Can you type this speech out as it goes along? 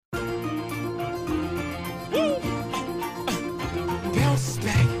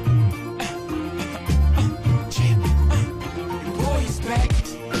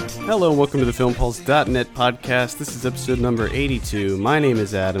Hello and welcome to the FilmPulse.net podcast. This is episode number 82. My name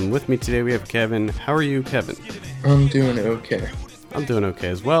is Adam. With me today we have Kevin. How are you, Kevin? I'm doing okay. I'm doing okay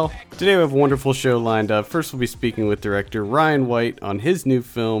as well. Today we have a wonderful show lined up. First we'll be speaking with director Ryan White on his new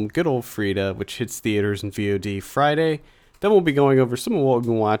film, Good Old Frida, which hits theaters and VOD Friday. Then we'll be going over some of what we've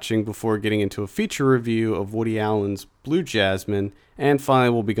been watching before getting into a feature review of Woody Allen's Blue Jasmine. And finally,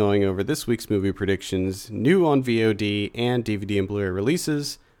 we'll be going over this week's movie predictions, new on VOD and DVD and Blu-ray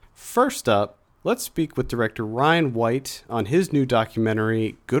releases. First up, let's speak with director Ryan White on his new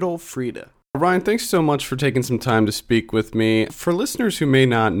documentary, Good Old Frida. Ryan, thanks so much for taking some time to speak with me. For listeners who may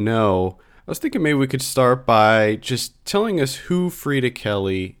not know, I was thinking maybe we could start by just telling us who Frida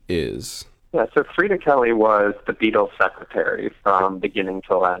Kelly is. Yeah, so Frida Kelly was the Beatles secretary from beginning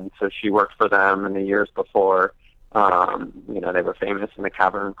till end. So she worked for them in the years before, they were famous in the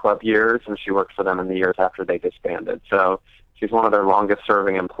Cavern Club years, and she worked for them in the years after they disbanded. So she's one of their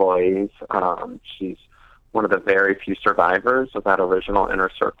longest-serving employees. She's one of the very few survivors of that original Inner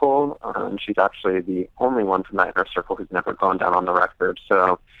Circle. She's actually the only one from that Inner Circle who's never gone down on the record.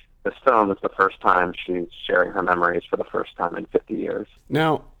 So this film is the first time she's sharing her memories for the first time in 50 years.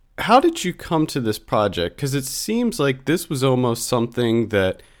 Now, how did you come to this project? Because it seems like this was almost something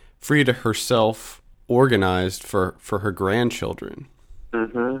that Frida herself organized for her grandchildren.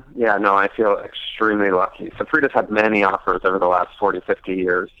 Mm-hmm. Yeah, no, I feel extremely lucky. So Frida's had many offers over the last 40, 50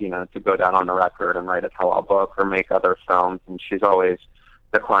 years, to go down on the record and write a tell-all book or make other films, and she's always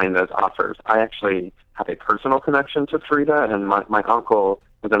declined those offers. I actually have a personal connection to Frida, and my uncle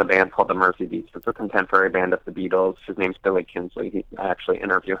was in a band called the Mersey Beats. It's a contemporary band of the Beatles. His name's Billy Kinsley. I actually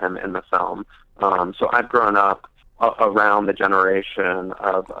interview him in the film. So I've grown up around the generation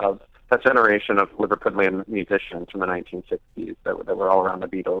of Liverpudlian musicians from the 1960s that were all around the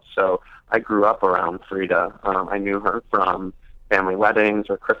Beatles. So I grew up around Frida. I knew her from family weddings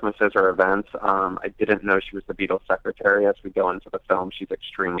or Christmases or events. I didn't know she was the Beatles secretary. As we go into the film, she's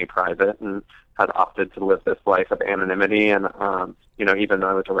extremely private and has opted to live this life of anonymity. And, even though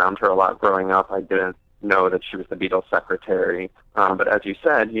I was around her a lot growing up, I didn't know that she was the Beatles secretary. But as you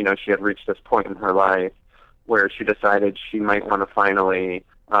said, she had reached this point in her life where she decided she might want to finally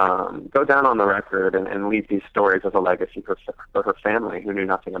go down on the record and leave these stories as a legacy for her family who knew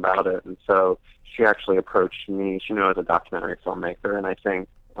nothing about it. And so she actually approached me. She knew I was a documentary filmmaker, and I think,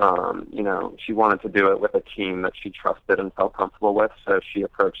 she wanted to do it with a team that she trusted and felt comfortable with. So she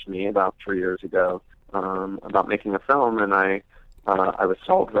approached me about 3 years ago about making a film, and I was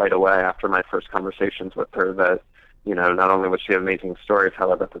sold right away after my first conversations with her that, not only was she amazing stories,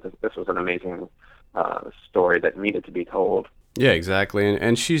 however, but this was an amazing story that needed to be told. Yeah, exactly.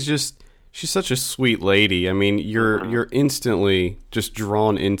 And she's such a sweet lady. I mean, you're instantly just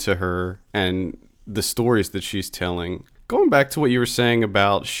drawn into her and the stories that she's telling. Going back to what you were saying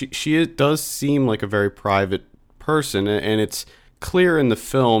about she does seem like a very private person, and it's clear in the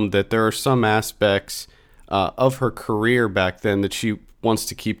film that there are some aspects of her career back then that she wants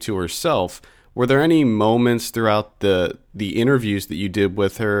to keep to herself. Were there any moments throughout the interviews that you did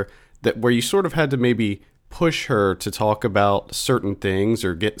with her where you sort of had to maybe push her to talk about certain things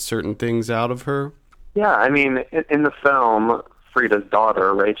or get certain things out of her? Yeah, I mean, in the film, Frida's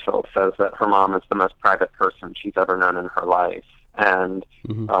daughter, Rachel, says that her mom is the most private person she's ever known in her life. And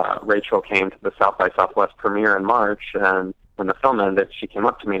Rachel came to the South by Southwest premiere in March, and when the film ended, she came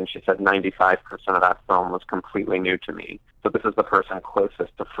up to me and she said 95% of that film was completely new to me. So this is the person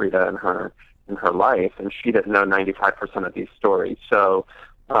closest to Frida in her life, and she didn't know 95% of these stories. So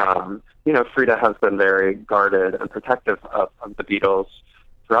Frida has been very guarded and protective of the Beatles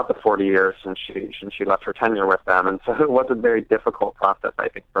throughout the 40 years since she left her tenure with them. And so it was a very difficult process, I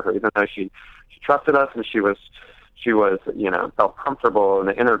think, for her, even though she trusted us and she was felt comfortable in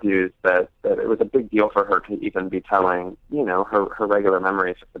the interviews that it was a big deal for her to even be telling, her regular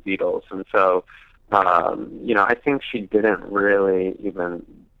memories of the Beatles. And so, I think she didn't really even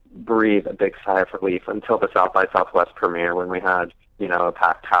breathe a big sigh of relief until the South by Southwest premiere, when we had a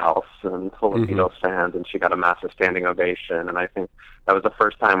packed house and full of Beatles fans, and she got a massive standing ovation. And I think that was the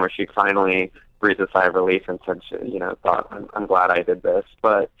first time where she finally breathed a sigh of relief and said, thought, I'm glad I did this.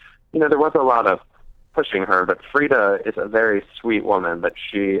 But, there was a lot of pushing her, but Frida is a very sweet woman, but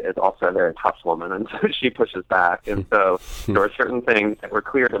she is also a very tough woman, and so she pushes back. And so there were certain things that were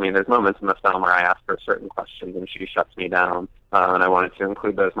clear to me. There's moments in the film where I ask her certain questions and she shuts me down, and I wanted to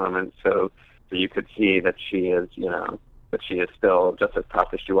include those moments so you could see that she is, that she is still just as tough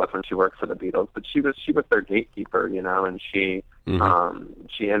as she was when she worked for the Beatles. But she was their gatekeeper, and she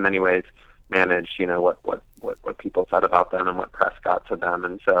in many ways managed, what people said about them and what press got to them.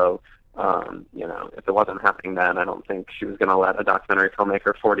 And so If it wasn't happening then, I don't think she was going to let a documentary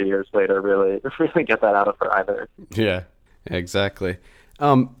filmmaker 40 years later really get that out of her either. Yeah, exactly.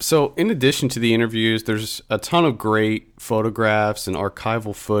 So in addition to the interviews, there's a ton of great photographs and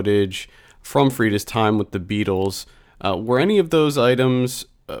archival footage from Frida's time with the Beatles. Were any of those items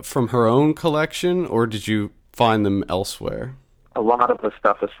from her own collection, or did you find them elsewhere? A lot of the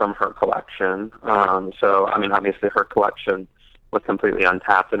stuff is from her collection. Obviously her collection was completely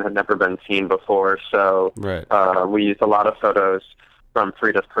untapped and had never been seen before. So right. We used a lot of photos from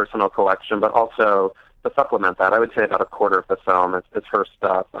Frida's personal collection, but also to supplement that, I would say about a quarter of the film is her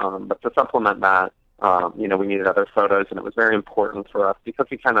stuff. But to supplement that, we needed other photos, and it was very important for us because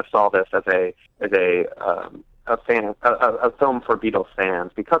we kind of saw this as a film for Beatles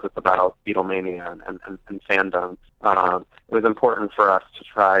fans because it's about Beatlemania and fandom. It was important for us to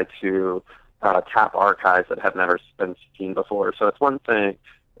try to tap archives that have never been seen before. So it's one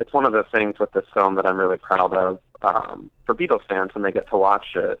of the things with this film that I'm really proud of for Beatles fans when they get to watch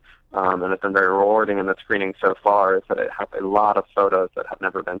it. And it's been very rewarding in the screening so far, is that it has a lot of photos that have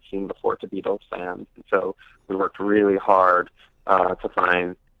never been seen before to Beatles fans. And so we worked really hard to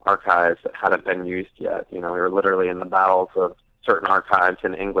find archives that hadn't been used yet. We were literally in the bowels of certain archives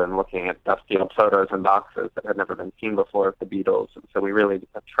in England looking at dusty old photos and boxes that had never been seen before of the Beatles. And so we really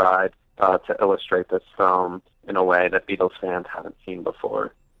have tried to illustrate this film in a way that Beatles fans haven't seen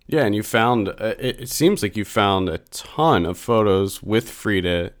before. Yeah, and you found, it seems like you found a ton of photos with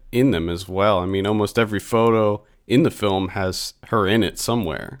Frida in them as well. I mean, almost every photo in the film has her in it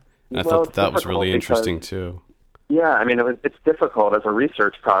somewhere. And I thought that was really interesting too. Yeah, it's difficult as a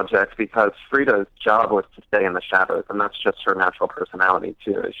research project because Frida's job was to stay in the shadows, and that's just her natural personality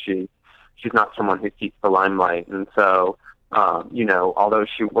too. She's not someone who seeks the limelight, and so although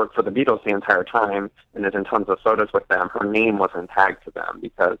she worked for the Beatles the entire time and is in tons of photos with them, her name wasn't tagged to them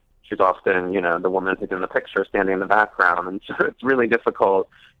because she's often, the woman who's in the picture standing in the background. And so it's really difficult,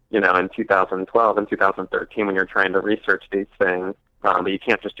 in 2012 and 2013 when you're trying to research these things, but you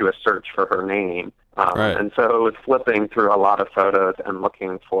can't just do a search for her name. Right. And so it was flipping through a lot of photos and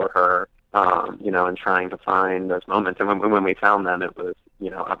looking for her, and trying to find those moments. And when we found them, it was,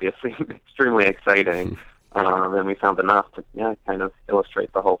 obviously extremely exciting. And we found enough to kind of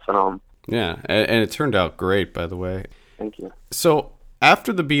illustrate the whole film. Yeah, and it turned out great, by the way. Thank you. So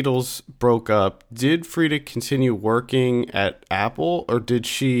after the Beatles broke up, did Frida continue working at Apple, or did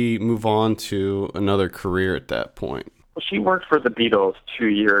she move on to another career at that point? Well, she worked for the Beatles 2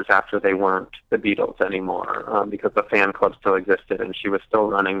 years after they weren't the Beatles anymore, because the fan club still existed, and she was still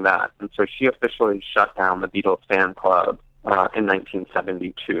running that. And so she officially shut down the Beatles fan club in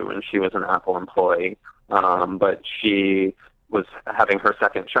 1972, and she was an Apple employee. But she was having her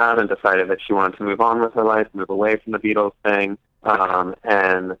second child and decided that she wanted to move on with her life, move away from the Beatles thing,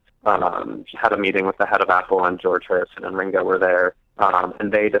 and she had a meeting with the head of Apple, and George Harrison and Ringo were there,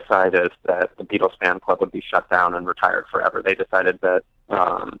 and they decided that the Beatles fan club would be shut down and retired forever. They decided that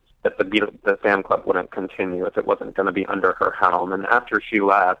the fan club wouldn't continue if it wasn't going to be under her helm. And after she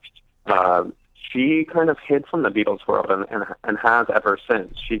left, she kind of hid from the Beatles world and has ever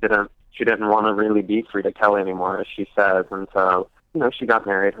since. She didn't want to really be Frida Kelly anymore, as she says, and so she got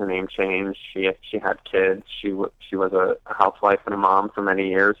married. Her name changed. She had kids. She was a housewife and a mom for many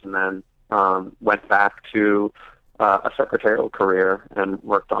years, and then went back to a secretarial career and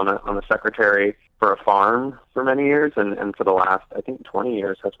worked on a secretary for a farm for many years, and for the last, I think, 20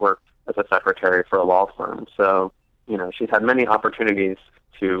 years has worked as a secretary for a law firm. So she's had many opportunities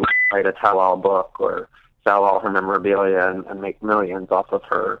to write a tell-all book or sell all her memorabilia and make millions off of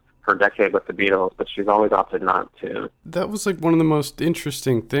her decade with the Beatles, but she's always opted not to. That was like one of the most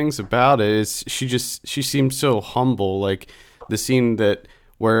interesting things about it is she seemed so humble. Like the scene that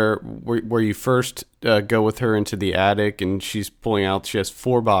where you first go with her into the attic and she's pulling out, she has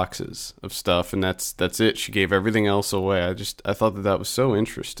 4 boxes of stuff and that's it. She gave everything else away. I thought that was so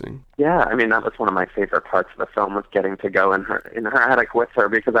interesting. Yeah, that was one of my favorite parts of the film, was getting to go in her attic with her,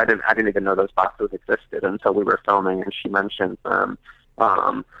 because I didn't even know those boxes existed until we were filming and she mentioned them.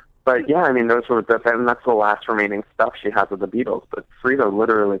 But yeah, those were and that's the last remaining stuff she has of the Beatles. But Frida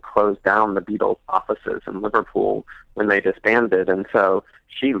literally closed down the Beatles offices in Liverpool when they disbanded, and so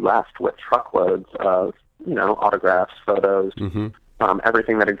she left with truckloads of autographs, photos,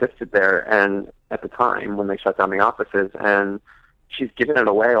 everything that existed there. And at the time when they shut down the offices, and she's given it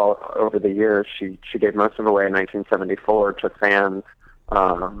away all over the years. She gave most of it away in 1974 to fans.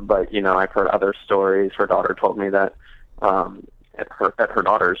 But I've heard other stories. Her daughter told me that. At her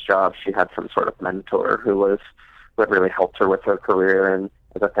daughter's job, she had some sort of mentor who had really helped her with her career, and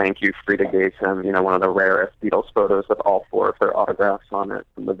as a thank you, Frida gave him, one of the rarest Beatles photos with all 4 of their autographs on it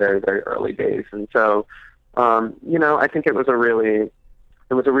from the very, very early days. And so, I think it was a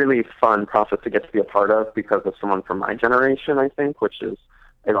really fun process to get to be a part of because of someone from my generation, I think, which is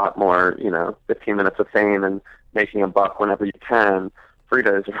a lot more, 15 minutes of fame and making a buck whenever you can.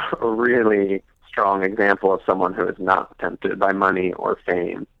 Frida is a really strong example of someone who is not tempted by money or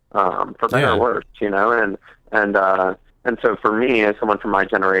fame, for better or worse, and so for me, as someone from my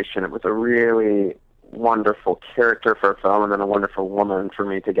generation, it was a really wonderful character for a film, and then a wonderful woman for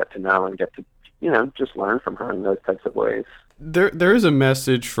me to get to know and get to, just learn from her in those types of ways. There is a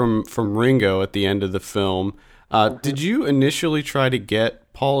message from Ringo at the end of the film. Did you initially try to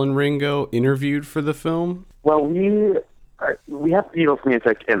get Paul and Ringo interviewed for the film? Well, we have Beatles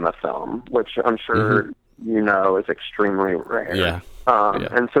music in the film, which I'm sure is extremely rare. Yeah.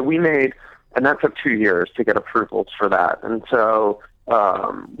 And so we made, and that took 2 years to get approvals for that. And so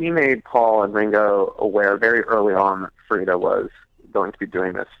we made Paul and Ringo aware very early on that Frida was going to be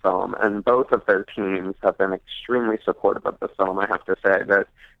doing this film. And both of their teams have been extremely supportive of the film. I have to say that,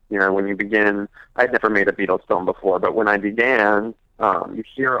 when you begin, I'd never made a Beatles film before, but when I began, you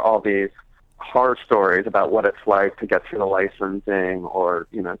hear all these horror stories about what it's like to get through the licensing or,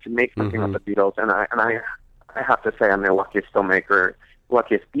 to make something with the Beatles. And I have to say I'm the luckiest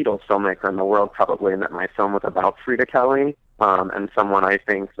Beatles filmmaker in the world, probably, and that my film was about Frida Kelly, and someone I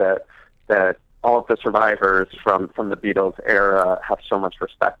think that all of the survivors from the Beatles era have so much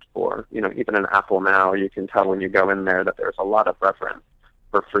respect for. Even in Apple now, you can tell when you go in there that there's a lot of reverence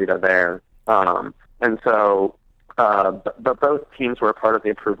for Frida there. And so, but both teams were a part of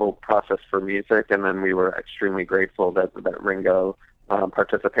the approval process for music, and then we were extremely grateful that Ringo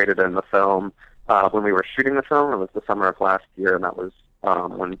participated in the film. When we were shooting the film, it was the summer of last year, and that was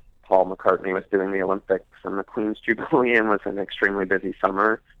when Paul McCartney was doing the Olympics and the Queen's Jubilee, and was an extremely busy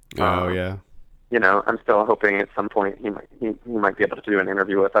summer. Oh, yeah. I'm still hoping at some point he might be able to do an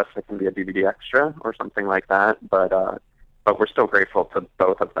interview with us that can be a DVD extra or something like that. But we're still grateful to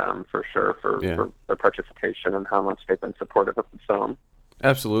both of them for sure for their participation and how much they've been supportive of the film.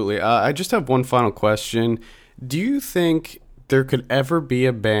 Absolutely. I just have one final question. Do you think there could ever be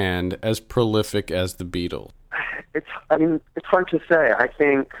a band as prolific as the Beatles? It's hard to say. I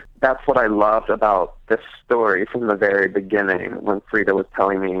think that's what I loved about this story from the very beginning when Frida was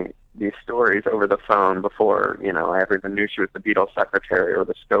telling me these stories over the phone before, I ever even knew she was the Beatles secretary or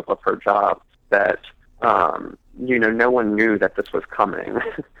the scope of her job, that, no one knew that this was coming.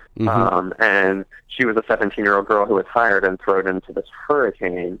 And she was a 17-year-old girl who was hired and thrown into this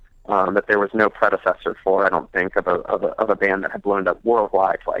hurricane that there was no predecessor for, I don't think, of a band that had blown up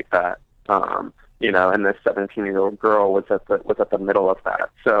worldwide like that. And this 17-year-old girl was at the middle of that.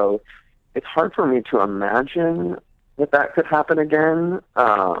 So it's hard for me to imagine that could happen again.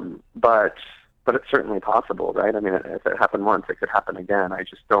 But it's certainly possible, right? I mean, if it happened once, it could happen again. I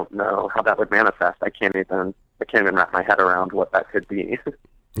just don't know how that would manifest. I can't even wrap my head around what that could be.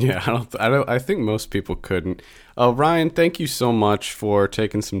 Yeah, I think most people couldn't. Ryan, thank you so much for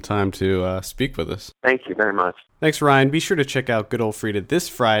taking some time to speak with us. Thank you very much. Thanks, Ryan. Be sure to check out Good Old Frida this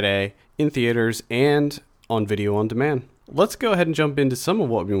Friday in theaters and on video on demand. Let's go ahead and jump into some of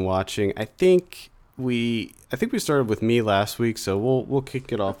what we've been watching. I think we started with me last week, so we'll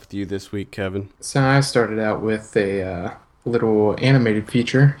kick it off with you this week, Kevin. So I started out with a little animated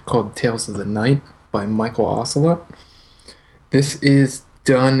feature called Tales of the Night by Michael Ocelot. This is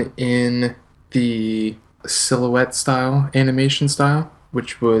done in the silhouette style, animation style,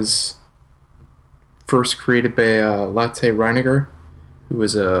 which was first created by Lotte Reiniger, who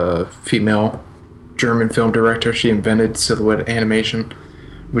was a female German film director. She invented silhouette animation,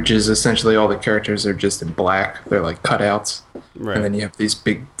 which is essentially all the characters are just in black. They're like cutouts. Right. And then you have these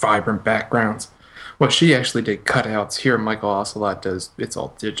big, vibrant backgrounds. Well, she actually did cutouts. Here, Michael Ocelot does, it's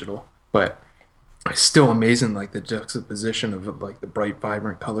all digital. But it's still amazing, like the juxtaposition of like the bright,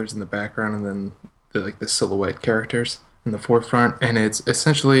 vibrant colors in the background and then the silhouette characters in the forefront. And it's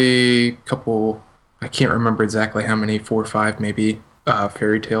essentially a couple, I can't remember exactly how many, 4 or 5 maybe,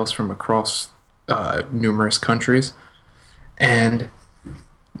 fairy tales from across numerous countries. And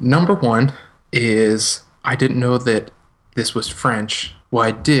number one is, I didn't know that this was French. Well,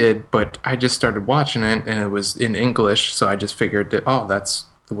 I did, but I just started watching it, and it was in English, so I just figured that, oh, that's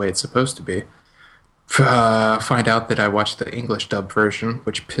the way it's supposed to be. Find out that I watched the English dub version,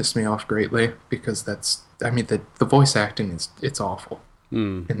 which pissed me off greatly, because the voice acting it's awful.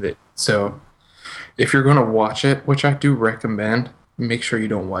 So if you're going to watch it, which I do recommend, make sure you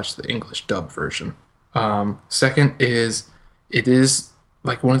don't watch the English dub version. Second is, it is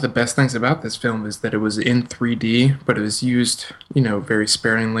like one of the best things about this film is that it was in 3D, but it was used, very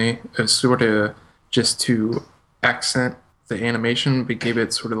sparingly as sort of just to accent the animation, but gave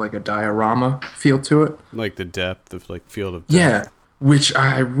it sort of like a diorama feel to it. Like the depth of like field of depth. Yeah, which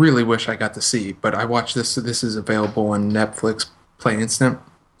I really wish I got to see, but I watched this. This is available on Netflix Play Instant,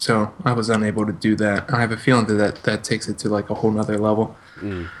 so I was unable to do that. I have a feeling that takes it to like a whole nother level.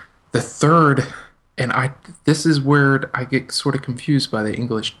 The third, and this is where I get sort of confused by the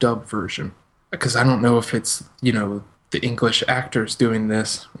English dub version, because I don't know if it's, the English actors doing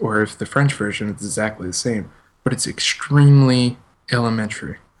this or if the French version is exactly the same, but it's extremely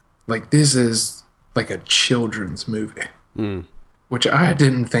elementary. Like, this is like a children's movie, which I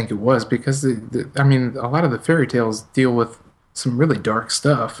didn't think it was, because, a lot of the fairy tales deal with some really dark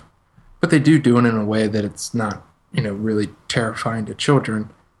stuff, but they do it in a way that it's not, really terrifying to children,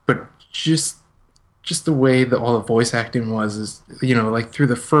 but just the way that all the voice acting was is, like through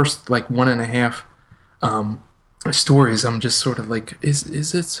the first like 1.5 stories, I'm just sort of like, is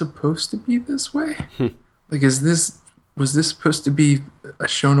it supposed to be this way? Like, was this supposed to be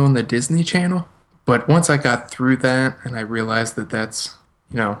shown on the Disney Channel? But once I got through that and I realized that that's,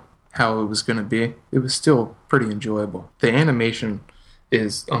 how it was going to be, it was still pretty enjoyable. The animation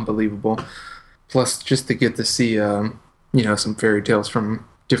is unbelievable. Plus, just to get to see, some fairy tales from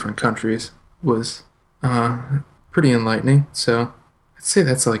different countries was pretty enlightening. So I'd say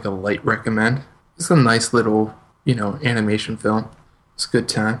that's like a light recommend. It's a nice little, animation film. It's a good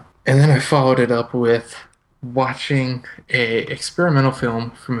time. And then I followed it up with watching a experimental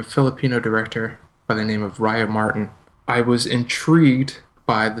film from a Filipino director by the name of Raya Martin. I was intrigued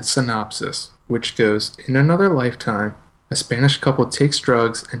by the synopsis, which goes, in another lifetime, a Spanish couple takes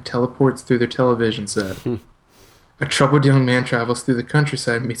drugs and teleports through their television set. A troubled young man travels through the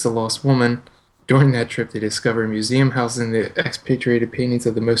countryside, meets a lost woman. During that trip, they discover a museum housing the expatriated paintings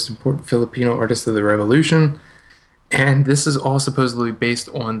of the most important Filipino artists of the revolution. And this is all supposedly based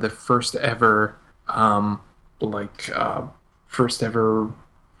on the first ever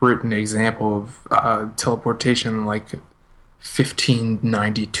written example of teleportation, like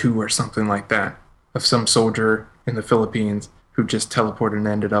 1592 or something like that, of some soldier in the Philippines who just teleported and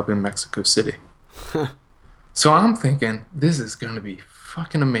ended up in Mexico City. So I'm thinking, this is going to be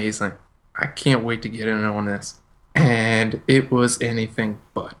fucking amazing. I can't wait to get in on this. And it was anything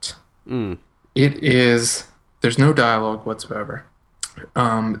but. It is, there's no dialogue whatsoever.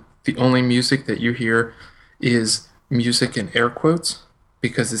 The only music that you hear is music in air quotes,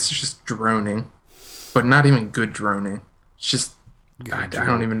 because it's just droning, but not even good droning. It's just, I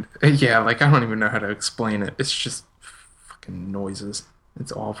don't even know how to explain it. It's just fucking noises.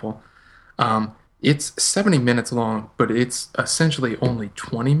 It's awful. It's 70 minutes long, but it's essentially only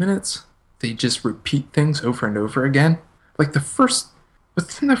 20 minutes. They just repeat things over and over again. Like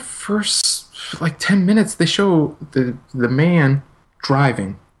within the first like 10 minutes, they show the man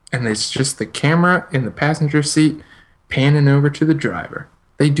driving, and it's just the camera in the passenger seat panning over to the driver.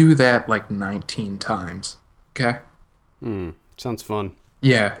 They do that like 19 times. Okay? Sounds fun.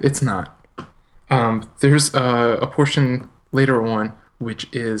 Yeah, it's not. There's a portion later on which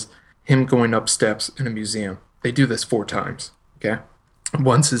is him going up steps in a museum. They do this 4 times. Okay?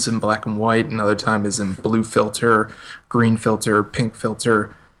 Once is in black and white, another time is in blue filter, green filter, pink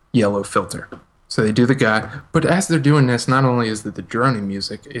filter, yellow filter. So they do the guy. But as they're doing this, not only is it the droning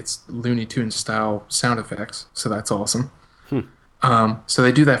music, it's Looney Tunes style sound effects. So that's awesome. So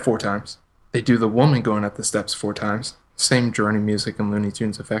they do that 4 times. They do the woman going up the steps 4 times. Same droning music and Looney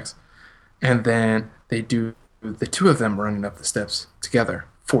Tunes effects. And then they do the 2 of them running up the steps together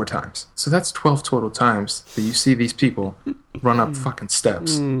 4 times. So that's 12 total times that you see these people run up fucking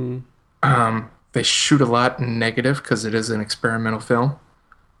steps. They shoot a lot in negative because it is an experimental film.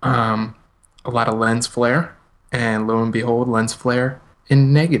 A lot of lens flare. And lo and behold, lens flare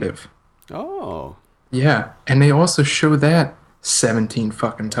in negative. Oh. Yeah. And they also show that 17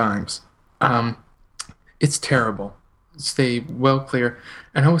 fucking times. It's terrible. Stay well clear.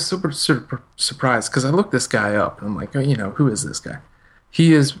 And I was super surprised because I looked this guy up and I'm like, who is this guy?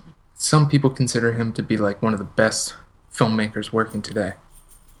 He is, some people consider him to be like one of the best filmmakers working today.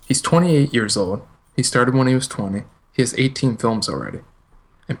 He's 28 years old. He started when he was 20. He has 18 films already.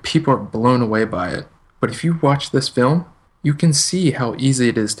 And people are blown away by it. But if you watch this film, you can see how easy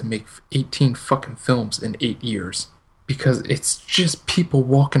it is to make 18 fucking films in 8 years. Because it's just people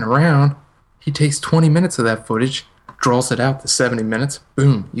walking around. He takes 20 minutes of that footage, draws it out to 70 minutes,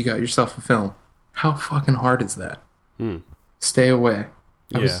 boom, you got yourself a film. How fucking hard is that? Stay away.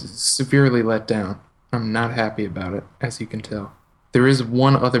 I was severely let down. I'm not happy about it, as you can tell. There is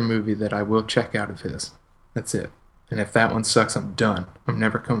one other movie that I will check out of his. That's it. And if that one sucks, I'm done. I'm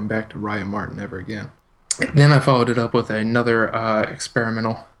never coming back to Riot Martin ever again. And then I followed it up with another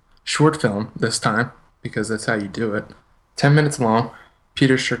experimental short film this time, because that's how you do it. 10 minutes long.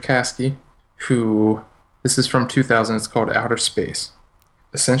 Peter Cherkasky, who, this is from 2000, it's called Outer Space.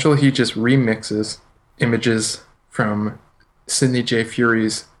 Essentially, he just remixes images from Sidney J.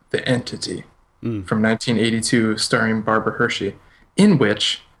 Fury's The Entity from 1982, starring Barbara Hershey, in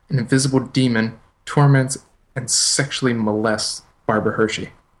which an invisible demon torments and sexually molests Barbara Hershey.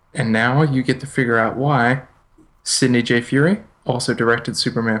 And now you get to figure out why Sidney J. Fury also directed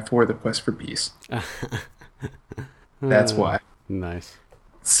Superman 4: The Quest for Peace. That's why. Nice.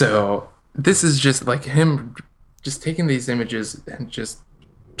 So this is just like him just taking these images and just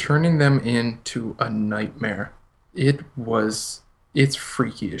turning them into a nightmare. It's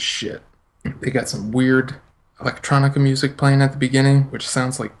freaky as shit. They got some weird electronica music playing at the beginning, which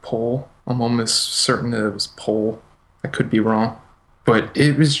sounds like Pole. I'm almost certain that it was Pole. I could be wrong. But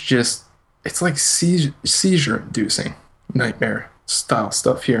it was just, it's like seizure-inducing nightmare style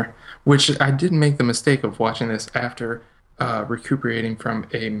stuff here, which I did make the mistake of watching this after recuperating from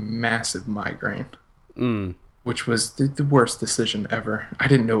a massive migraine, which was the worst decision ever. I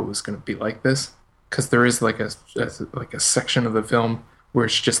didn't know it was going to be like this, because there is like a section of the film where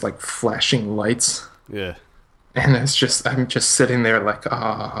it's just like flashing lights. Yeah. And I'm just sitting there like,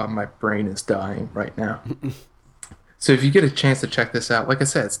 my brain is dying right now. So if you get a chance to check this out, like I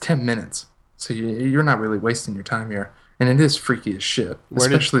said, it's 10 minutes. So you're not really wasting your time here. And it is freaky as shit.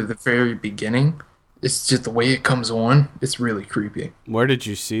 Especially the very beginning. It's just the way it comes on. It's really creepy. Where did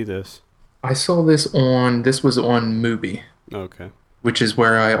you see this? I saw this was on Mubi. Okay. Which is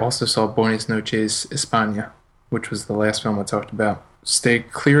where I also saw Buenas Noches, España, which was the last film I talked about. Stay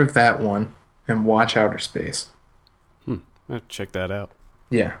clear of that one and watch Outer Space. I'll check that out.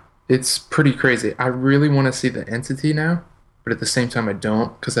 Yeah, it's pretty crazy. I really want to see The Entity now, but at the same time I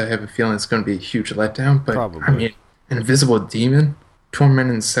don't, because I have a feeling it's going to be a huge letdown. But Probably. I mean, an invisible demon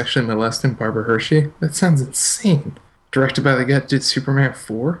tormenting and sexually molesting Barbara Hershey? That sounds insane. Directed by the guy that did Superman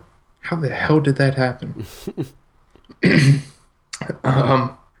 4? How the hell did that happen? And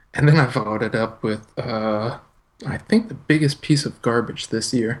then I followed it up with, I think the biggest piece of garbage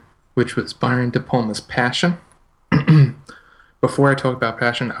this year, which was Brian De Palma's Passion. Before I talk about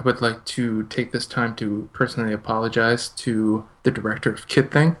Passion, I would like to take this time to personally apologize to the director of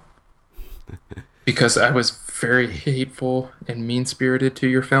Kid Thing, because I was very hateful and mean-spirited to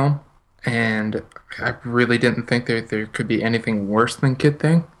your film, and I really didn't think there could be anything worse than Kid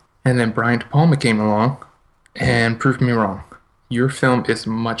Thing. And then Brian De Palma came along and proved me wrong. Your film is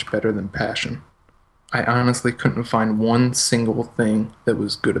much better than Passion. I honestly couldn't find one single thing that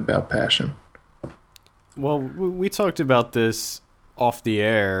was good about Passion. Well, we talked about this off the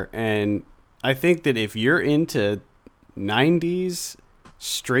air, and I think that if you're into 90s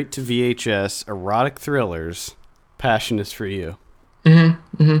straight to VHS erotic thrillers, Passion is for you.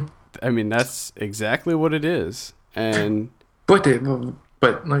 I mean, that's exactly what it is. And but you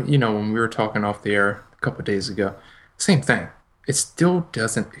know, when we were talking off the air a couple of days ago, same thing. It still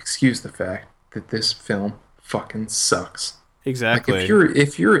doesn't excuse the fact that this film fucking sucks. Exactly. Like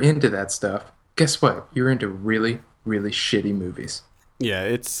if you're into that stuff, guess what? You're into really, really shitty movies. Yeah,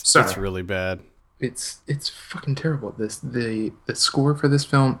 it's really bad. It's fucking terrible. The score for this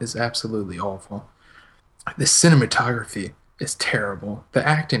film is absolutely awful. The cinematography is terrible. The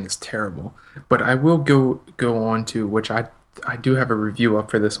acting is terrible. But I will go on to, which I do have a review up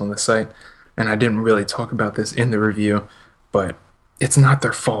for this on the site, and I didn't really talk about this in the review, but it's not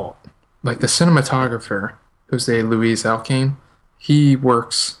their fault. Like the cinematographer, Jose Luis Alcaine, he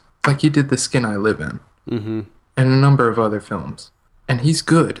works like he did The Skin I Live In, and a number of other films, and he's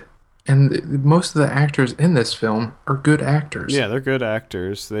good. And most of the actors in this film are good actors. Yeah, they're good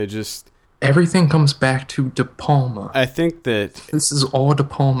actors. They just... Everything comes back to De Palma. I think that... This is all De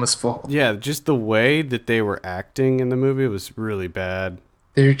Palma's fault. Yeah, just the way that they were acting in the movie was really bad.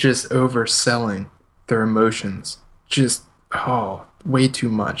 They're just overselling their emotions. Just, way too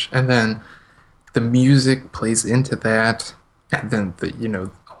much. And then the music plays into that. And then, a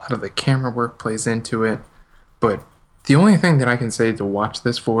lot of the camera work plays into it. But the only thing that I can say to watch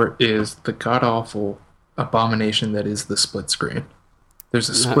this for is the god-awful abomination that is the split screen. There's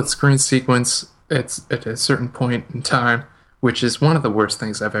a split screen sequence at a certain point in time, which is one of the worst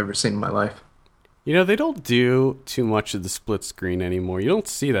things I've ever seen in my life. You know, they don't do too much of the split screen anymore. You don't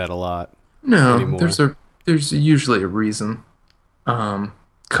see that a lot. No, anymore. There's usually a reason.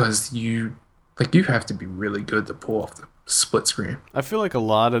 Because you have to be really good to pull off the split screen. I feel like a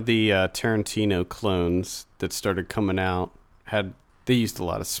lot of the Tarantino clones that started coming out they used a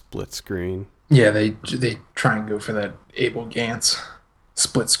lot of split screen. Yeah, they try and go for that Abel Gance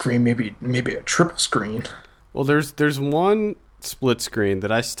split screen, maybe a triple screen. Well, there's one split screen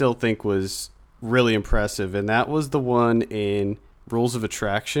that I still think was really impressive, and that was the one in Rules of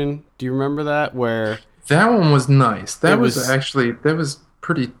Attraction. Do you remember that? Where That one was nice. it That was was, actually that was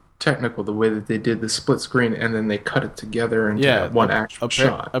pretty technical the way that they did the split screen and then they cut it together into yeah, that one actual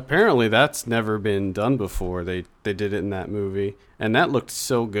shot. apparently that's never been done before. They did it in that movie, and that looked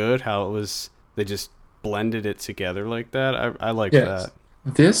so good. How it was, they just blended it together like that. I liked Yes.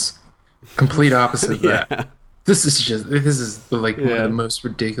 that. This complete opposite of that. Yeah, This is like one of yeah, the most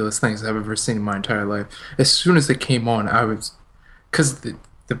ridiculous things I've ever seen in my entire life. As soon as it came on, I was because the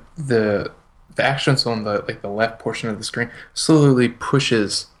the actions on the like the left portion of the screen slowly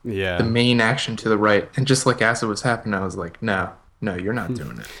pushes the yeah. main action to the right, and just like as it was happening, I was like, no, no, you're not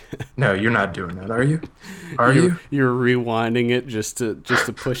doing it. No, you're not doing that, are you? Are you? You're rewinding it just to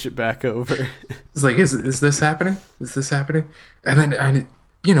push it back over. It's like, is this happening? Is this happening? And then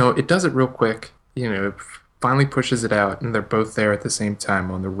it does it real quick. It finally pushes it out, and they're both there at the same time.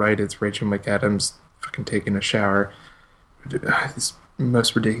 On the right, it's Rachel McAdams fucking taking a shower. This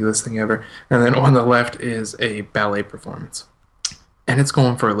most ridiculous thing ever. And then on the left is a ballet performance. And it's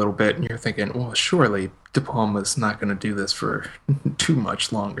going for a little bit, and you're thinking, well, surely De Palma's not going to do this for too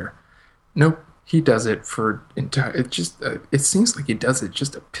much longer. Nope, he does it for entire. It seems like he does it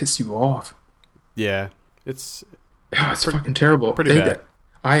just to piss you off. Yeah, it's Oh, it's fucking terrible. pretty bad.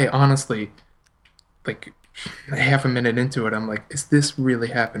 I honestly, like, half a minute into it, I'm like, is this really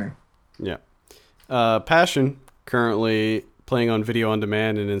happening? Yeah. Passion currently playing on video on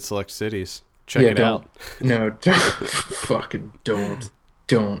demand and in select cities. Check it don't. out. No, fucking don't.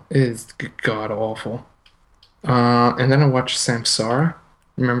 Don't. It's god awful. And then I watched Samsara.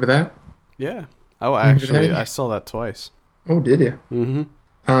 Remember that? Yeah. Oh, Remember actually, that? I saw that twice. Oh, did you?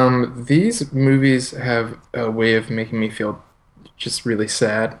 Mm-hmm. These movies have a way of making me feel just really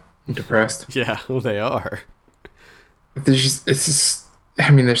sad and depressed. Yeah, well, they are. It's just, I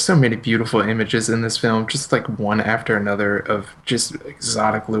mean, there's so many beautiful images in this film, just like one after another of just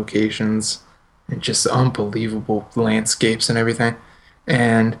exotic locations and just unbelievable landscapes and everything.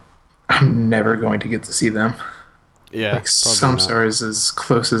 And I'm never going to get to see them. Yeah, Like probably not. Samsara is as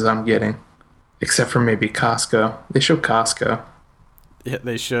close as I'm getting, except for maybe Costco. They show Costco. Yeah,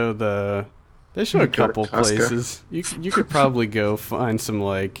 they show a Go to couple Costco. places. You could probably go find some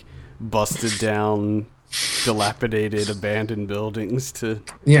like busted down, dilapidated, abandoned buildings to.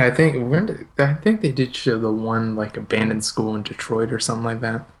 Yeah, I think they did show the one like abandoned school in Detroit or something like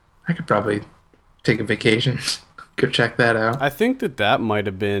that. I could probably take a vacation, go check that out. I think that might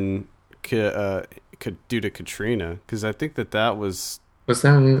have been due to Katrina, because I think that was. Was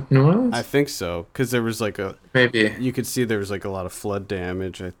that in New Orleans? I think so, because there was like Maybe. you could see there was like a lot of flood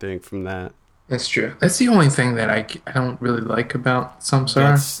damage. I think from that. That's true. That's the only thing that I don't really like about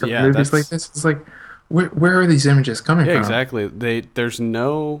Samsara movies like this. It's like, where are these images coming Yeah, from? exactly. There's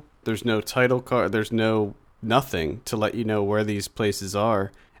no title card. There's no nothing to let you know where these places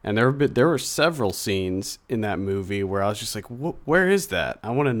are. And there were several scenes in that movie where I was just like, where is that? I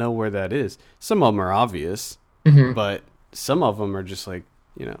want to know where that is. Some of them are obvious, Hmm. but some of them are just like,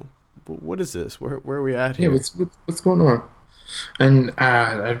 what is this? Where are we at Yeah, here? what's going on? And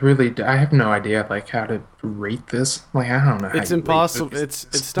I have no idea like how to rate this. Like I don't know how It's you rate impossible. movies.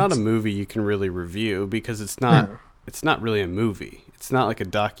 It's not a movie you can really review because No. it's not really a movie. It's not like a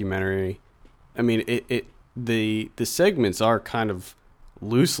documentary. I mean, the segments are kind of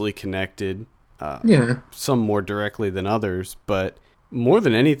loosely connected, Yeah. some more directly than others, but more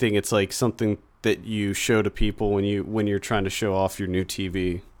than anything, it's like something that you show to people when you're trying to show off your new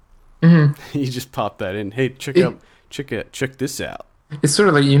TV. Hmm. You just pop that in. Hey, check this out. It's sort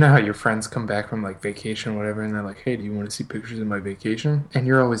of like how your friends come back from like vacation or whatever, and they're like, "Hey, do you want to see pictures of my vacation?" And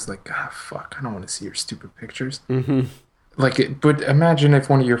you're always like, "Ah, fuck, I don't want to see your stupid pictures." Hmm. But imagine if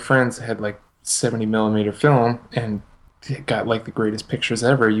one of your friends had like 70 millimeter film and got like the greatest pictures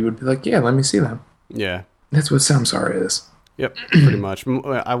ever. You would be like, "Yeah, let me see them." Yeah. That's what Samsara is. Yep, pretty much.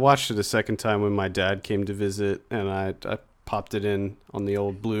 I watched it a second time when my dad came to visit, and I popped it in on the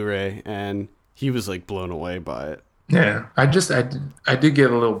old Blu-ray, and he was like blown away by it. Yeah, I did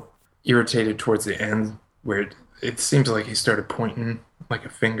get a little irritated towards the end where it seems like he started pointing like a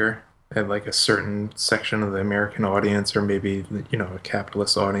finger at like a certain section of the American audience or maybe a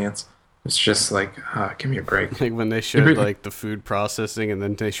capitalist audience. It's just like, give me a break. Like when they showed like the food processing, and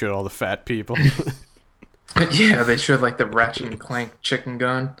then they showed all the fat people. Yeah, they showed like the Ratchet and Clank chicken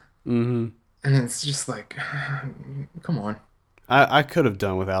gun, Hmm. and it's just like, come on. I could have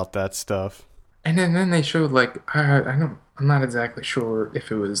done without that stuff. And then they showed like I'm not exactly sure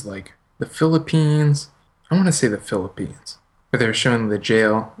if it was like the Philippines. I want to say the Philippines, where they were showing the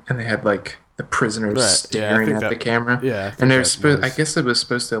jail and they had like the prisoners Right. staring at the camera. Yeah, I think and they're that supposed. I was- guess it was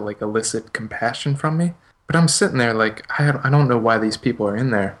supposed to like elicit compassion from me. But I'm sitting there like I don't know why these people are in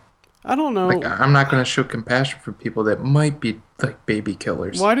there. I don't know. Like I'm not going to show compassion for people that might be like baby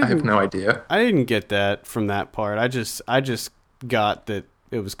killers. Well, I have no idea. I didn't get that from that part. I just got that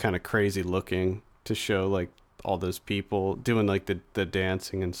it was kind of crazy looking to show like all those people doing like the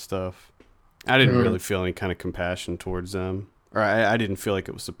dancing and stuff. I didn't really feel any kind of compassion towards them, or I didn't feel like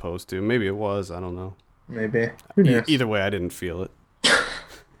it was supposed to. Maybe it was. I don't know. Maybe. Who knows? Either way, I didn't feel it.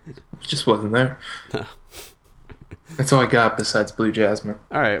 It just wasn't there. That's all I got besides Blue Jasmine.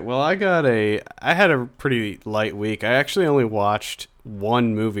 All right. Well, I had a pretty light week. I actually only watched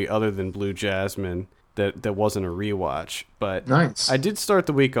one movie other than Blue Jasmine that wasn't a rewatch. But Nice. I did start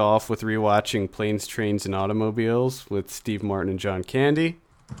the week off with rewatching Planes, Trains, and Automobiles with Steve Martin and John Candy.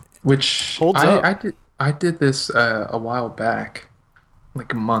 Which Holds up. I did this a while back,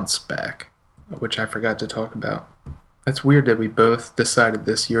 like months back, which I forgot to talk about. That's weird that we both decided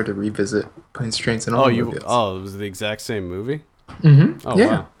this year to revisit Planes, Trains, and Automobiles. It was the exact same movie? Mm-hmm. Oh, Yeah.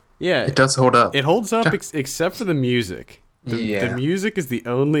 wow. Yeah. It does hold up. It holds up except for the music. Yeah. The music is the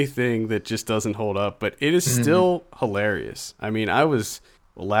only thing that just doesn't hold up, but it is still hilarious. I mean, I was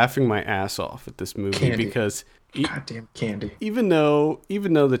laughing my ass off at this movie Candy. because Goddamn candy. even though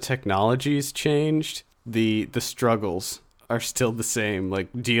the technology's changed, the struggles are still the same, like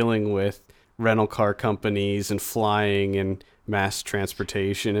dealing with rental car companies and flying and mass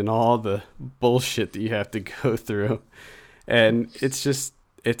transportation and all the bullshit that you have to go through. And it's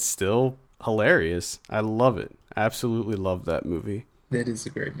still hilarious. I love it. Absolutely love that movie. That is a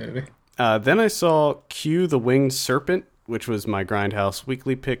great movie. Then I saw Q the Winged Serpent, which was my Grindhouse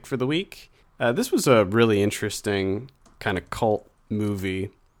Weekly pick for the week. This was a really interesting kind of cult movie.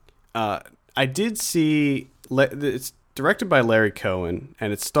 I did see it's directed by Larry Cohen,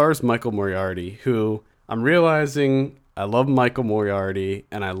 and it stars Michael Moriarty, who I'm realizing I love Michael Moriarty,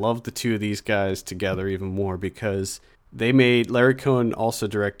 and I love the two of these guys together even more because Larry Cohen also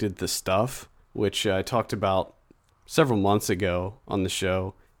directed The Stuff, which I talked about several months ago on the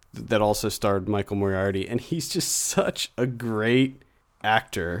show, that also starred Michael Moriarty, and he's just such a great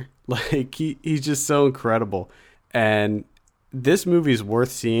actor. Like, he's just so incredible. And this movie is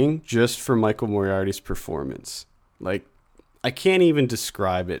worth seeing just for Michael Moriarty's performance. Like, I can't even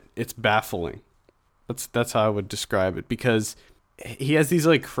describe it. It's baffling. That's how I would describe it, because he has these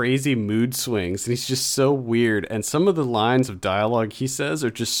like crazy mood swings and he's just so weird, and some of the lines of dialogue he says are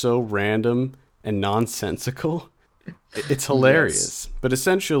just so random and nonsensical. It's hilarious. Yes. But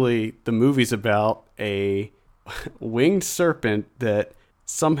essentially the movie's about a winged serpent that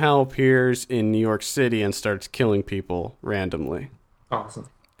somehow appears in New York City and starts killing people randomly. Awesome.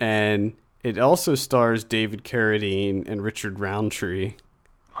 And it also stars David Carradine and Richard Roundtree.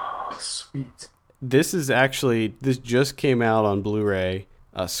 Oh, sweet. This just came out on Blu-ray.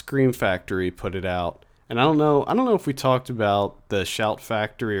 Scream Factory put it out. And I don't know if we talked about the Shout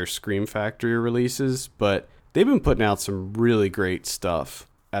Factory or Scream Factory releases, but they've been putting out some really great stuff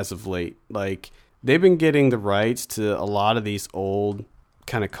as of late. Like, they've been getting the rights to a lot of these old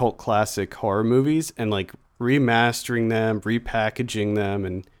kind of cult classic horror movies and like remastering them, repackaging them,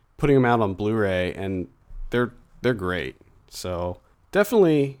 and putting them out on Blu-ray, and they're great. So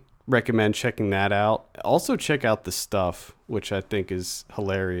definitely recommend checking that out. Also check out The Stuff, which I think is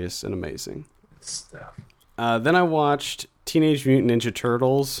hilarious and amazing. Stuff. Then I watched Teenage Mutant Ninja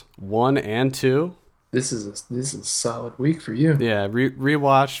Turtles 1 and 2. This is a solid week for you. Yeah,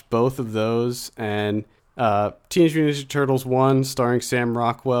 rewatched both of those, and Teenage Mutant Ninja Turtles 1 starring Sam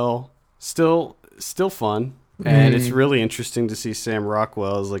Rockwell, still fun, and it's really interesting to see Sam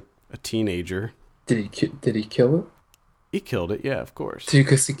Rockwell as like a teenager. Did he kill it? He killed it, yeah, of course. Dude,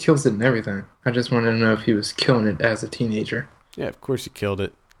 because he kills it in everything. I just wanted to know if he was killing it as a teenager. Yeah, of course he killed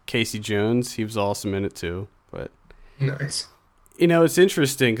it. Casey Jones, he was awesome in it too. But nice. You know, it's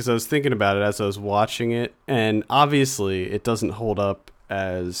interesting because I was thinking about it as I was watching it, and obviously it doesn't hold up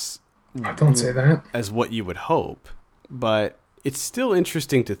as... Don't say that. ...as what you would hope. But it's still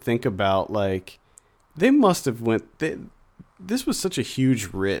interesting to think about, like, they must have this was such a huge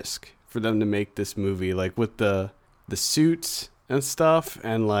risk for them to make this movie, like, with the suits and stuff,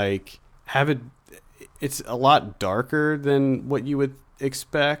 and, like, it's a lot darker than what you would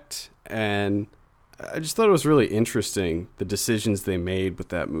expect, and I just thought it was really interesting, the decisions they made with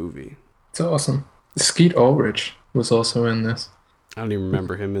that movie. It's awesome. Skeet Ulrich was also in this. I don't even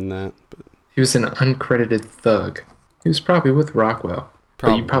remember him in that. But he was an uncredited thug. He was probably with Rockwell.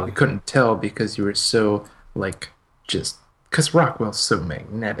 But you probably couldn't tell because you were so, like, just because Rockwell's so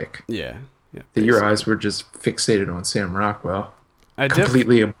magnetic Yeah. Yeah. that your eyes were just fixated on Sam Rockwell, I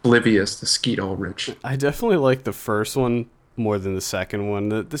completely oblivious to Skeet Ulrich. I definitely like the first one more than the second one.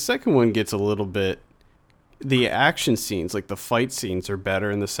 The second one gets a little bit. The action scenes, like the fight scenes, are better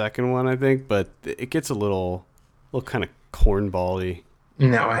in the second one, I think, but it gets a little kind of cornbally.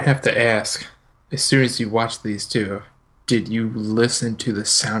 Now I have to ask, as soon as you watch these two, did you listen to the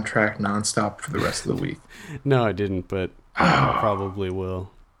soundtrack nonstop for the rest of the week? No, I didn't, but I probably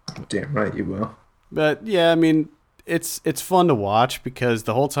will. Damn right you will. But yeah, I mean, it's fun to watch because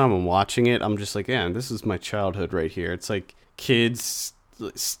the whole time I'm watching it, I'm just like, yeah, this is my childhood right here. It's like kids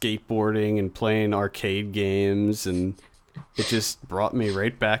skateboarding and playing arcade games, and it just brought me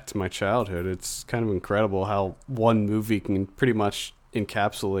right back to my childhood. It's kind of incredible how one movie can pretty much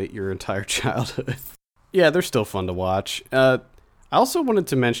encapsulate your entire childhood. Yeah, they're still fun to watch. I also wanted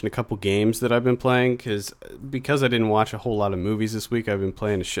to mention a couple games that I've been playing because I didn't watch a whole lot of movies this week. I've been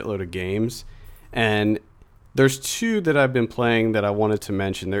playing a shitload of games, and there's two that I've been playing that I wanted to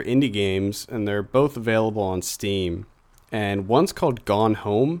mention. They're indie games, and they're both available on Steam. And one's called Gone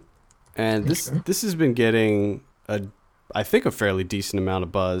Home, and this has been getting I think a fairly decent amount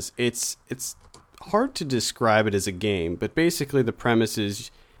of buzz. It's hard to describe it as a game, but basically the premise is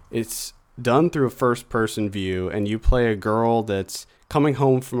it's done through a first-person view, and you play a girl that's coming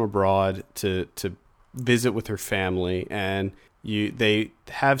home from abroad to visit with her family, and they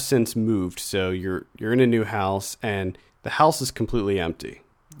have since moved, so you're in a new house, and the house is completely empty.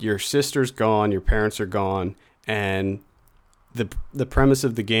 Your sister's gone, your parents are gone, and the premise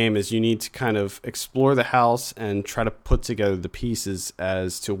of the game is you need to kind of explore the house and try to put together the pieces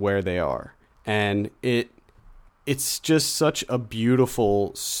as to where they are. And it's just such a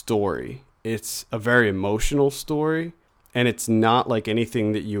beautiful story. It's a very emotional story, and it's not like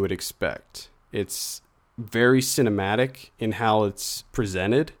anything that you would expect. It's very cinematic in how it's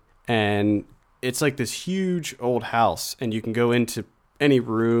presented, and it's like this huge old house, and you can go into any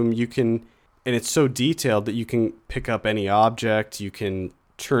room, and it's so detailed that you can pick up any object, you can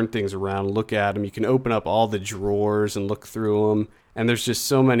turn things around, look at them, you can open up all the drawers and look through them, and there's just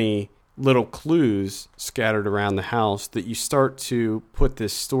so many little clues scattered around the house that you start to put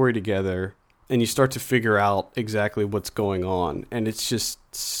this story together, and you start to figure out exactly what's going on, and it's just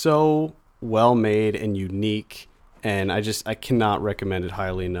so well made and unique, and I cannot recommend it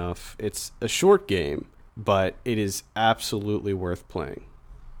highly enough. It's a short game, but it is absolutely worth playing.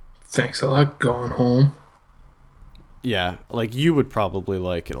 Thanks a lot, Gone Home. Yeah, like you would probably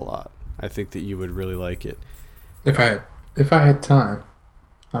like it a lot. I think that you would really like it. If I had time,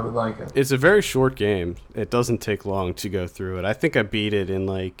 I would like it. It's a very short game. It doesn't take long to go through it. I think I beat it in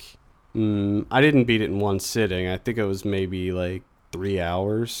I didn't beat it in one sitting. I think it was maybe like 3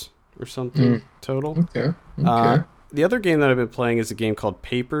 hours or something total. Okay. The other game that I've been playing is a game called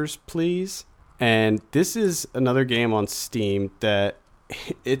Papers, Please. And this is another game on Steam that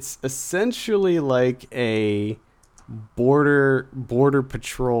it's essentially like a border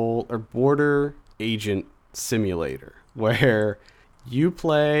patrol or border agent simulator where you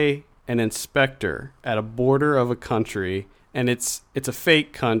play an inspector at a border of a country, and it's a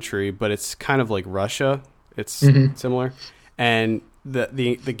fake country, but it's kind of like Russia. It's similar, and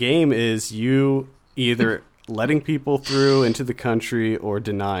the game is you either letting people through into the country or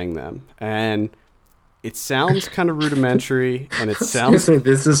denying them, and it sounds kind of rudimentary, and it sounds.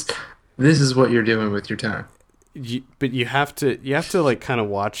 This is what you're doing with your time. But you have to like kind of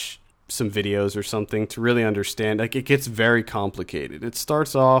watch some videos or something to really understand. Like, it gets very complicated. It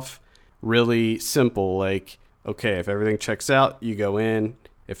starts off really simple, like, okay, if everything checks out, you go in.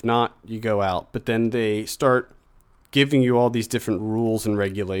 If not, you go out. But then they start giving you all these different rules and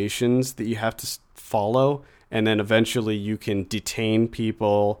regulations that you have to follow, and then eventually you can detain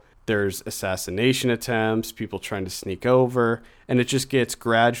people. There's assassination attempts, people trying to sneak over, and it just gets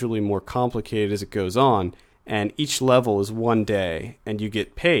gradually more complicated as it goes on. And each level is 1 day, and you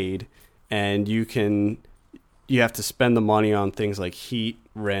get paid, and you have to spend the money on things like heat,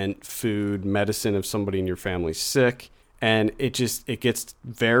 rent, food, medicine if somebody in your family's sick, and it gets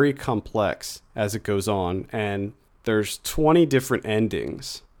very complex as it goes on. And there's 20 different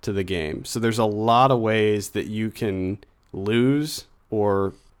endings to the game, so there's a lot of ways that you can lose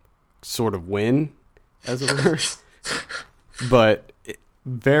or sort of win, as it were. But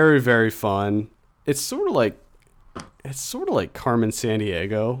very, very fun. It's sort of like Carmen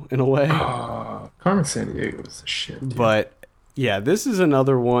Sandiego in a way. Carmen Sandiego was the shit, dude. But yeah, this is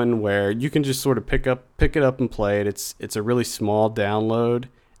another one where you can just sort of pick it up and play it. It's a really small download,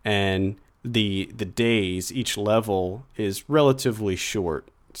 and the days, each level is relatively short.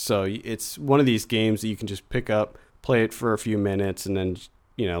 So it's one of these games that you can just pick up, play it for a few minutes, and then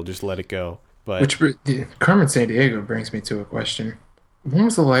just let it go. But Carmen Sandiego brings me to a question. When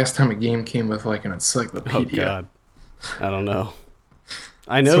was the last time a game came with like an oh encyclopedia? god, I don't know.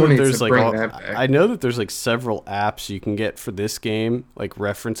 I know that there's I know that there's like several apps you can get for this game, like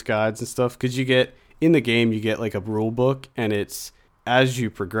reference guides and stuff. Because in the game you get like a rule book, and it's as you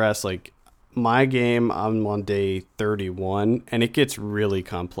progress. Like my game, I'm on day 31, and it gets really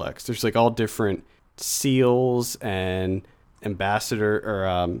complex. There's like all different seals and ambassador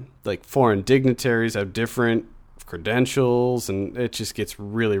or like foreign dignitaries have different credentials, and it just gets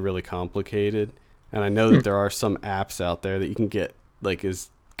really, really complicated. And I know that there are some apps out there that you can get like as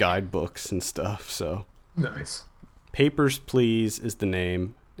guidebooks and stuff. So nice. Papers, Please is the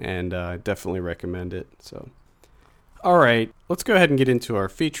name, and I definitely recommend it. So, all right, let's go ahead and get into our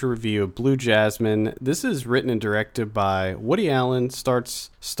feature review of Blue Jasmine. This is written and directed by Woody Allen, stars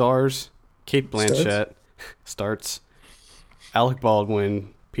Kate Blanchett, Alec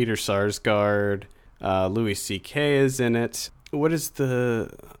Baldwin, Peter Sarsgaard, Louis C.K. is in it. What is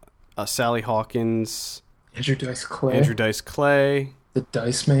the Sally Hawkins? Andrew Dice Clay. The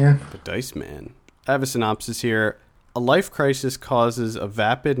Dice Man. I have a synopsis here. A life crisis causes a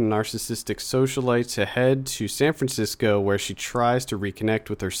vapid and narcissistic socialite to head to San Francisco, where she tries to reconnect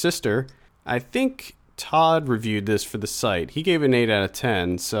with her sister. I think Todd reviewed this for the site. He gave it an 8 out of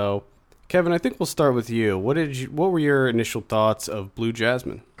 10. So, Kevin, I think we'll start with you. What were your initial thoughts of Blue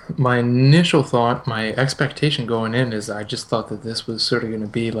Jasmine? My initial thought, my expectation going in is I just thought that this was sort of going to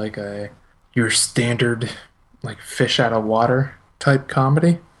be like your standard like fish out of water type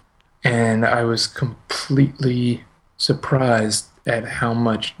comedy. And I was completely surprised at how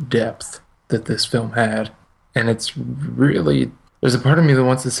much depth that this film had. And it's really, there's a part of me that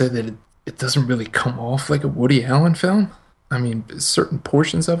wants to say that it doesn't really come off like a Woody Allen film. I mean, certain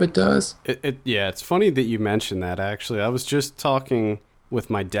portions of it does. Yeah, it's funny that you mentioned that, actually. I was just talking with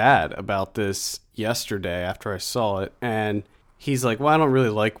my dad about this yesterday after I saw it, and he's like, well, I don't really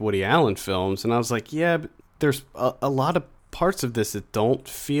like Woody Allen films. And I was like, yeah, but there's a lot of parts of this that don't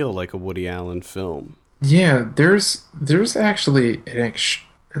feel like a Woody Allen film. Yeah, there's actually an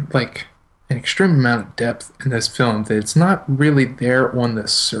extreme amount of depth in this film that it's not really there on the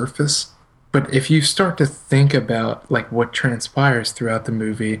surface. But if you start to think about like what transpires throughout the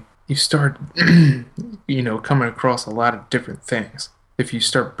movie, you start, coming across a lot of different things. If you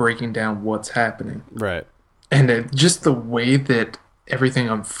start breaking down what's happening. Right. And just the way that everything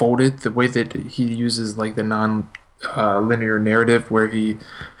unfolded, the way that he uses like the non-linear narrative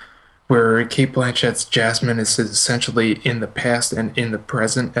where Kate Blanchett's Jasmine is essentially in the past and in the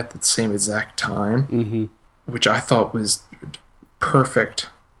present at the same exact time, which I thought was perfect.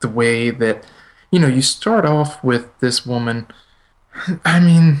 The way that, you start off with this woman. I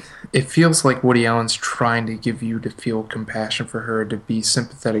mean, it feels like Woody Allen's trying to give you to feel compassion for her, to be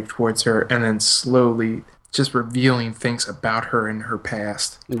sympathetic towards her, and then slowly just revealing things about her in her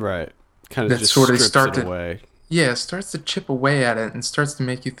past. Right. Kind of just sort of starts away. Yeah, starts to chip away at it and starts to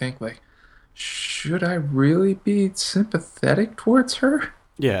make you think, like, should I really be sympathetic towards her?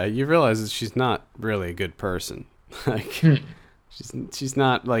 Yeah, you realize that she's not really a good person. Like, she's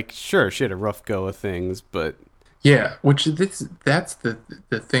not, like, sure, she had a rough go of things, but... Yeah, that's the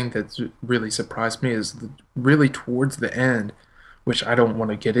thing that's really surprised me is really towards the end, which I don't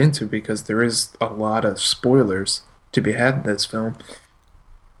want to get into because there is a lot of spoilers to be had in this film,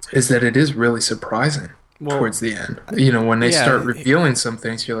 is that it is really surprising towards the end. When they start revealing some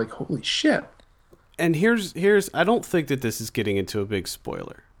things, you're like, holy shit. And here's I don't think that this is getting into a big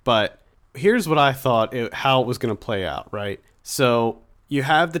spoiler, but here's what I thought how it was going to play out, right? So you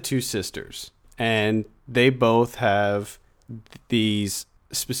have the two sisters, and they both have these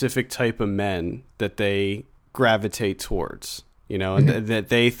specific type of men that they gravitate towards, and that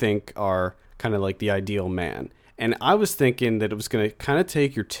they think are kind of like the ideal man. And I was thinking that it was going to kind of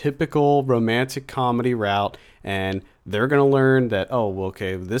take your typical romantic comedy route, and they're going to learn that, oh, well,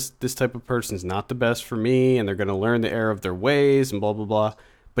 okay, this type of person is not the best for me, and they're going to learn the error of their ways and blah, blah, blah.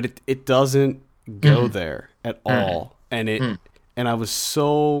 But it doesn't go there at all. And and I was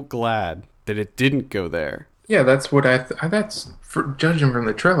so glad that it didn't go there. Yeah, that's what judging from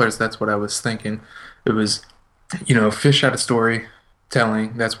the trailers, that's what I was thinking. It was, fish out of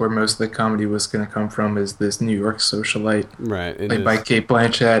storytelling. That's where most of the comedy was going to come from, is this New York socialite. Right. Played by Kate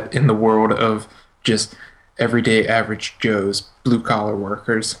Blanchett in the world of just everyday average Joes, blue-collar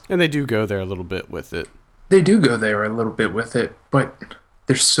workers. And they do go there a little bit with it. They do go there a little bit with it, but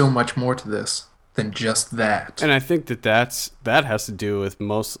there's so much more to this than just that. And I think that has to do with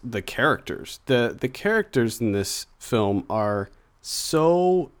most the characters. The characters in this film are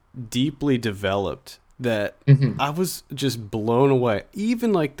so deeply developed that Mhm. I was just blown away.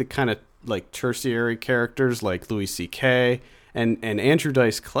 Even like the kind of like tertiary characters like Louis C.K. and Andrew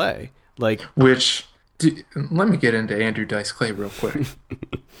Dice Clay. Like, Let me get into Andrew Dice Clay real quick.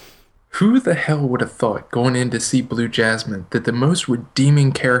 Who the hell would have thought going in to see Blue Jasmine that the most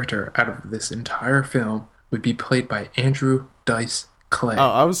redeeming character out of this entire film would be played by Andrew Dice Clay, oh,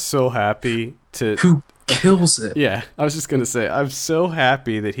 I was so happy to. who kills it. Yeah, I was just gonna say, I'm so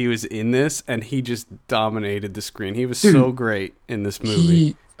happy that he was in this and he just dominated the screen. He was so great in this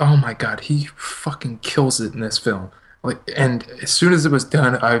movie. Oh my god, he fucking kills it in this film. Like, and as soon as it was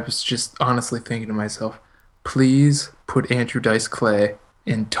done, I was just honestly thinking to myself, please put Andrew Dice Clay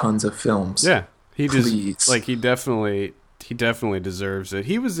in tons of films. Yeah, he Please. just like he definitely deserves it.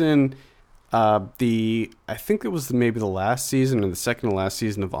 He was in I think it was maybe the last season or the second to last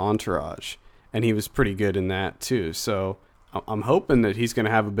season of Entourage, and he was pretty good in that too. So I'm hoping that he's going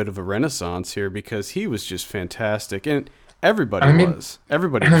to have a bit of a renaissance here because he was just fantastic, and everybody was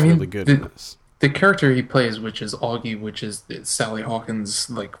really good in this. The character he plays, which is Augie, which is Sally Hawkins'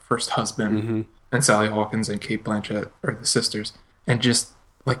 like first husband, and Sally Hawkins and Kate Blanchett are the sisters, and just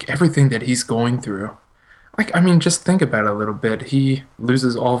like everything that he's going through. Like, I mean, just think about it a little bit. He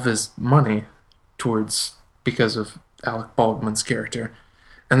loses all of his money because of Alec Baldwin's character.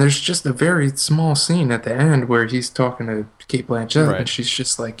 And there's just a very small scene at the end where he's talking to Kate Blanchett, Right. and she's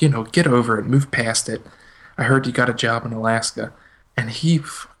just like, get over it, move past it. I heard you got a job in Alaska. And he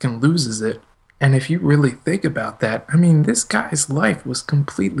fucking loses it. And if you really think about that, I mean, this guy's life was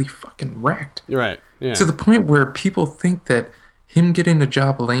completely fucking wrecked. You're right. Yeah. To the point where people think that him getting a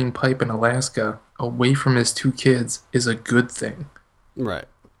job laying pipe in Alaska away from his 2 kids is a good thing. Right.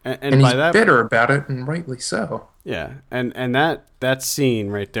 And And by he's that, bitter about it, and rightly so. yeah. And that scene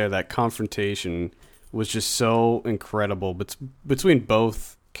right there, that confrontation was just so incredible between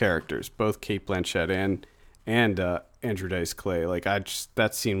both characters, both Kate Blanchett and Andrew Dice Clay. Like,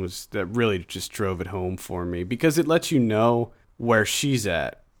 that scene that really just drove it home for me because it lets you know where she's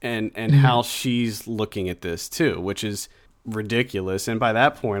at and how she's looking at this too, which is ridiculous. And by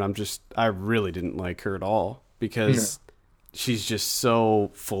that point, I really didn't like her at all because she's just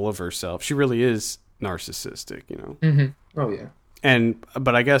so full of herself. She really is narcissistic, Oh, yeah.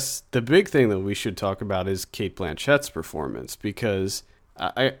 But I guess the big thing that we should talk about is Kate Blanchett's performance because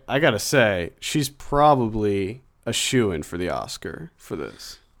I gotta say she's probably a shoo-in for the Oscar for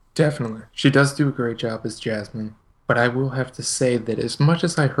this. Definitely. She does do a great job as Jasmine. But I will have to say that as much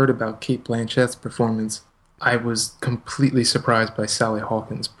as I heard about Kate Blanchett's performance, I was completely surprised by Sally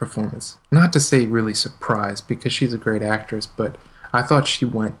Hawkins' performance. Not to say really surprised, because she's a great actress, but I thought she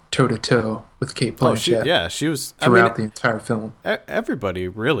went toe-to-toe with Kate Blanchett She was throughout the entire film. Everybody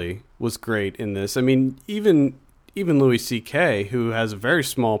really was great in this. I mean, even Louis C.K., who has a very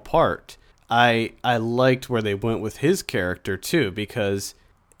small part, I liked where they went with his character too, because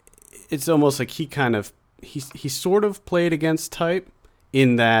it's almost like he sort of played against type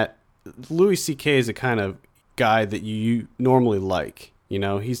in that Louis C.K. is a kind of guy that you normally like.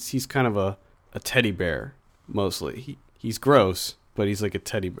 He's kind of a teddy bear mostly. He's gross, but he's like a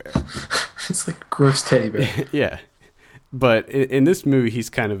teddy bear. It's like a gross teddy bear. Yeah, but in this movie, he's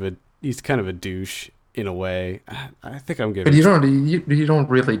kind of a douche in a way. I think I'm getting. But you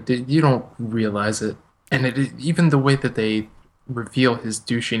don't realize it, and even the way that they reveal his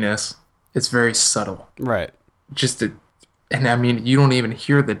douchiness, it's very subtle. Right. And I mean, you don't even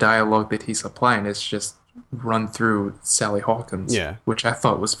hear the dialogue that he's applying. It's just run through Sally Hawkins, which I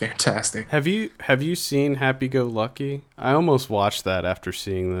thought was fantastic. Have you seen Happy Go Lucky? I almost watched that after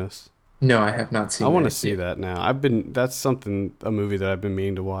seeing this. No, I have not seen. I want to see that now. That's a movie that I've been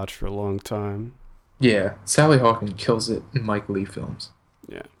meaning to watch for a long time. Yeah, Sally Hawkins kills it in Mike Leigh films.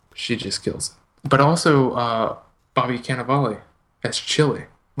 Yeah, she just kills it. But also Bobby Cannavale as Chili,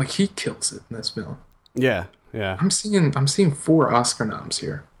 like he kills it in this film. Yeah. I'm seeing 4 Oscar noms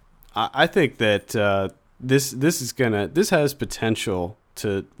here. I think that this has potential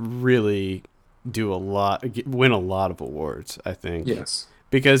to really win a lot of awards. I think. Yes.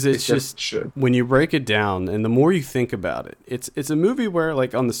 Because it's just when you break it down and the more you think about it, it's a movie where,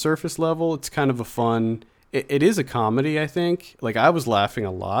 like, on the surface level, it's kind of a fun. It is a comedy, I think. Like, I was laughing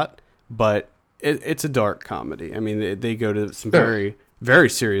a lot, but it's a dark comedy. I mean, they go to some very, very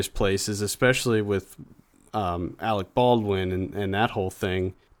serious places, especially with Alec Baldwin and that whole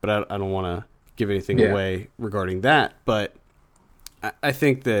thing. But I don't want to give anything away regarding that. But I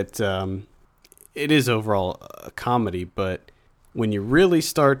think that it is overall a comedy, but when you really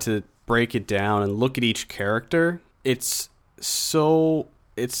start to break it down and look at each character, it's so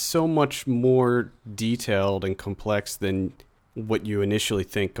much more detailed and complex than what you initially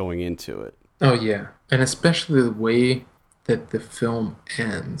think going into it. Oh yeah, and especially the way that the film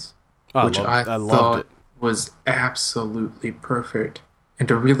ends, which I I loved it. thought was absolutely perfect. And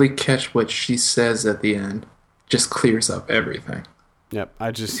to really catch what she says at the end just clears up everything. Yep,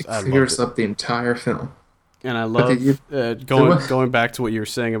 It I loved clears it. up the entire film. And I But love there was, going back to what you were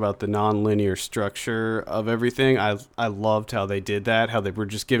saying about the non-linear structure of everything. I loved how they did that. How they were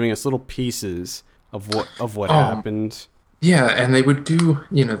just giving us little pieces of what oh happened. yeah, and they would do,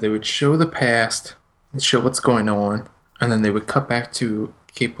 they would show the past and show what's going on, and then they would cut back to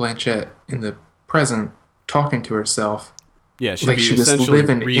Kate Blanchett in the present talking to herself Yeah, she'd like be she was essentially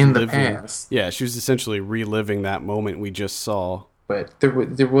living in the reliving. past. Yeah, she was essentially reliving that moment we just saw. But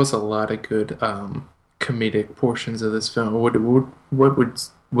there was a lot of good comedic portions of this film.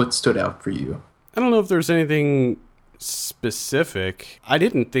 What stood out for you? I don't know if there's anything specific. I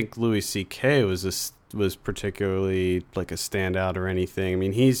didn't think Louis C.K. was particularly like a standout or anything. I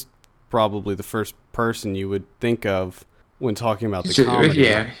mean, he's probably the first person you would think of when talking about the comedy.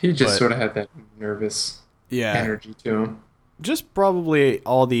 Yeah, he just but sort of had that nervous yeah, energy to him. just probably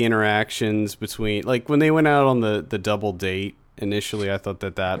all the interactions between, like when they went out on the double date initially. I thought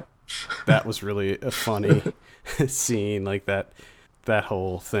that was really a funny scene, like that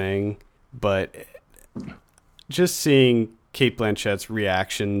whole thing. But just seeing Kate Blanchett's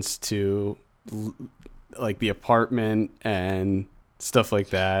reactions to like the apartment and stuff like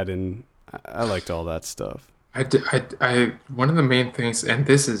that, and I liked all that stuff. One of the main things, and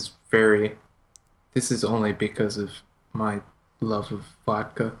this is only because of my love of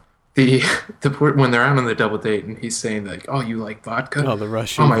vodka. The when they're out on the double date and he's saying like, "Oh, you like vodka?" Oh, the Oh,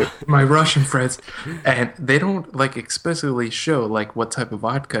 Russian. my Russian friends, and they don't like explicitly show like what type of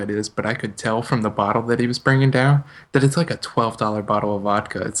vodka it is, but I could tell from the bottle that he was bringing down that it's like a $12 bottle of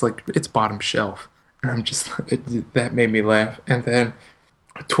vodka. It's like it's bottom shelf, and I'm just that made me laugh. And then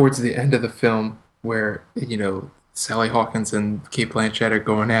towards the end of the film, where Sally Hawkins and Kate Blanchett are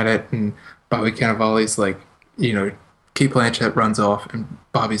going at it, and Bobby Cannavale's like, Kate Blanchett runs off, and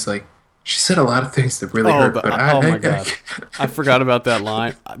Bobby's like, she said a lot of things that really hurt, but oh my god, I forgot about that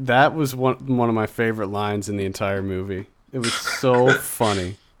line. That was one of my favorite lines in the entire movie. It was so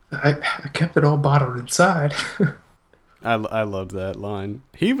funny. I kept it all bottled inside. I loved that line.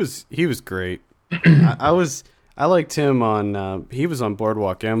 He was great. I liked him on. He was on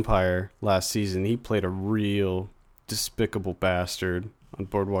Boardwalk Empire last season. He played a real despicable bastard on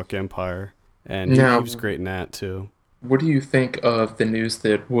Boardwalk Empire, and he Now, was great in that too. what do you think of the news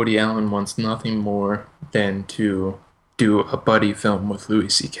that Woody Allen wants nothing more than to do a buddy film with Louis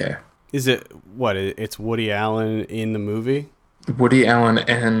C.K.? Is it what? It's Woody Allen in the movie? Woody Allen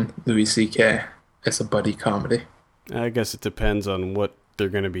and Louis C.K. as a buddy comedy. I guess it depends on what they're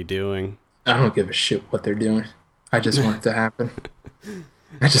going to be doing. I don't give a shit what they're doing. I just want it to happen.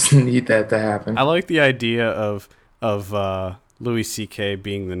 I just need that to happen. I like the idea of Louis C.K.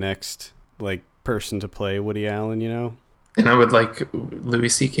 being the next like person to play Woody Allen. You know? And I would like Louis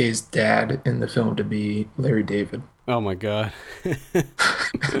C.K.'s dad in the film to be Larry David. Oh my god.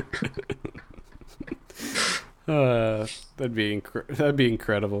 That'd be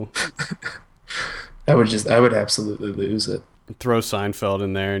incredible. I would absolutely lose it. Throw Seinfeld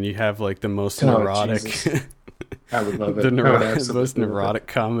in there, and you have like the most Oh, neurotic, Jesus. I would love it. the I would most absolutely love it. neurotic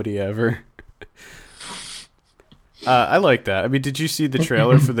comedy ever. I like that. I mean, did you see the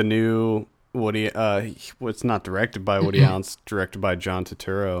trailer for the new Woody? It's not directed by Woody Allen. It's directed by John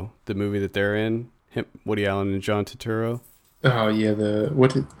Turturro. The movie that they're in, Woody Allen and John Turturro. Oh yeah,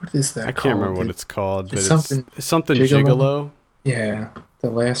 what is that I called? can't remember what it's called, but it's it's something Gigolo? Gigolo. Yeah, The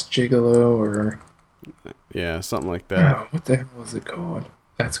Last Gigolo, or Yeah, something like that. oh, what the hell is it called?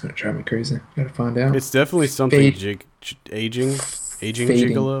 That's gonna drive me crazy. Gotta find out. It's definitely something aging Fading.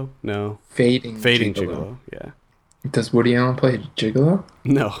 Gigolo. No, Fading Fading Gigolo. Gigolo. Yeah. Does Woody Allen play Gigolo?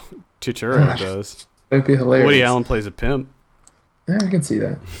 No, Turturro Ah, does. That'd be hilarious. Woody Allen plays a pimp. Yeah, I can see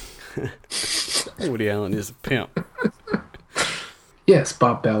that. Woody Allen is a pimp. Yes,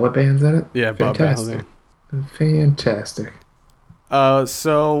 Bob Balaban's in it. Yeah, Bob Fantastic. Balaban. Fantastic.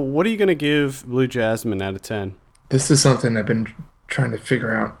 So what are you gonna give Blue Jasmine out of 10? This is something I've been trying to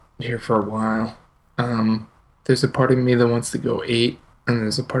figure out here for a while. There's a part of me that wants to go 8, and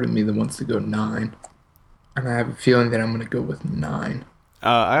there's a part of me that wants to go 9. And I have a feeling that I'm going to go with 9.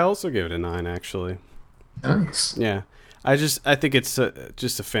 I also give it a 9, actually. Nice. Yeah, I think it's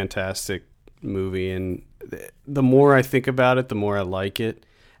just a fantastic movie, and the more I think about it, the more I like it.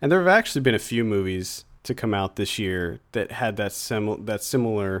 And there have actually been a few movies to come out this year that had that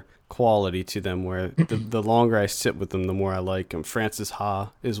similar quality to them, where the longer I sit with them, the more I like them. Frances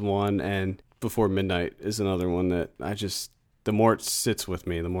Ha is one, and Before Midnight is another one that the more it sits with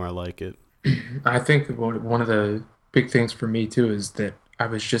me, the more I like it. I think one of the big things for me too is that I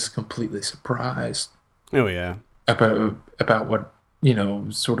was just completely surprised Oh yeah, about what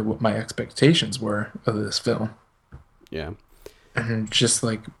sort of what my expectations were of this film, yeah. and just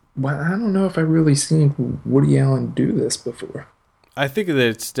like, well, I don't know if I really seen Woody Allen do this before. I think that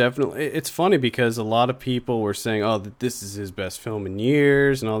it's funny because a lot of people were saying, "Oh, that this is his best film in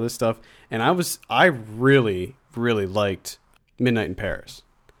years" and all this stuff. And I really, really liked Midnight in Paris.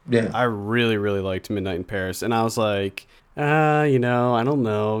 Yeah, I really, really liked Midnight in Paris, and I was like, I don't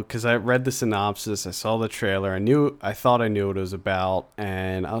know, because I read the synopsis, I saw the trailer, I thought I knew what it was about,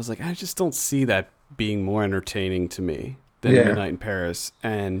 and I was like, I just don't see that being more entertaining to me than yeah. Midnight in Paris,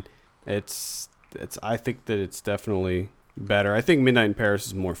 and I think that it's definitely better. I think Midnight in Paris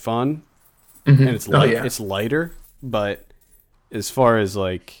is more fun, Hmm. and it's Oh yeah. it's lighter, but as far as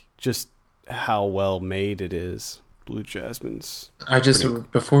like just how well made it is, Blue Jasmine's I just pretty.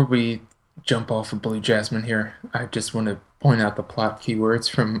 before we jump off of Blue Jasmine here, I just want to point out the plot keywords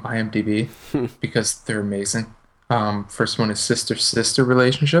from IMDb because they're amazing. First one is sister sister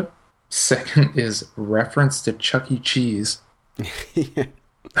relationship. Second is reference to Chuck E. Cheese.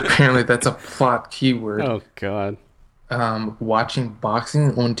 Apparently, that's a plot keyword. Oh God. Watching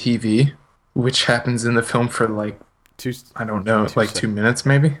boxing on TV, which happens in the film for like, Two, I don't know, two like sec. 2 minutes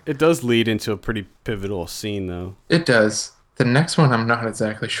maybe. It does lead into a pretty pivotal scene, though. It does. The next one I'm not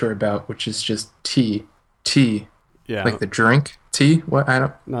exactly sure about, which is just tea. Tea. Yeah, Like the drink tea? What?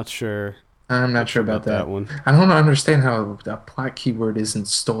 not sure. I'm not Not sure sure about about that that. one. I don't understand how a plot keyword isn't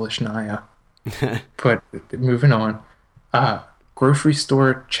Stolichnaya. But moving on. Grocery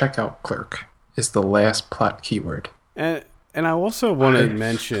store checkout clerk is the last plot keyword. and and I also want to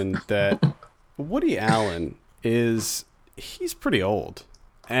mention that Woody Allen he's pretty old,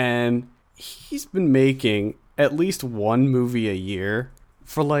 and he's been making at least one movie a year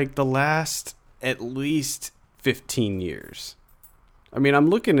for like the last at least 15 years. I mean, I'm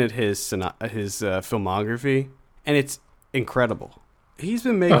looking at his filmography, and it's incredible. He's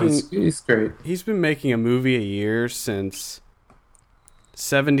been Oh, making he's great. he's been making a movie a year since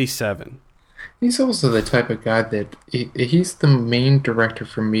 77. He's also the type of guy that he's the main director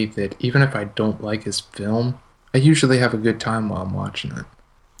for me that even if I don't like his film, I usually have a good time while I'm watching it.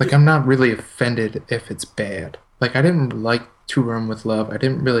 Like, I'm not really offended if it's bad. Like, I didn't like To Run with Love. I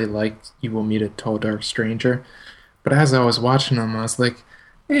didn't really like You Will Meet a Tall Dark Stranger. But as I was watching them, I was like,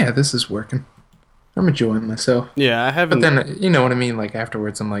 yeah, this is working. I'm enjoying myself. Yeah, I But haven't. then, you know what I mean? Like,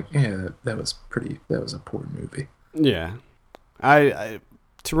 afterwards, I'm like, yeah, that was a poor movie. Yeah, I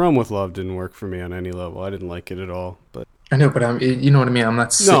To Run with Love didn't work for me on any level. I didn't like it at all. But I know, but you know what I mean? I'm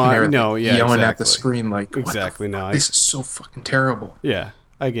not sitting there no, like, yeah, yelling at the exactly, screen like, what the exactly. No, this is so fucking terrible. yeah,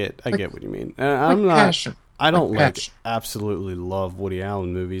 I get Like, what you mean. like I'm not. passion. I Like don't like passion. absolutely love Woody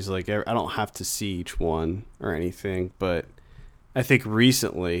Allen movies. Like I don't have to see each one or anything. But I think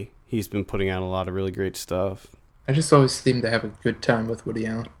recently he's been putting out a lot of really great stuff. I just always seem to have a good time with Woody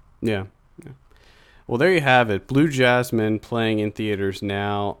Allen. Yeah. Well, there you have it. Blue Jasmine playing in theaters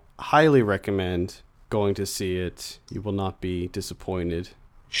now. Highly recommend going to see it. You will not be disappointed.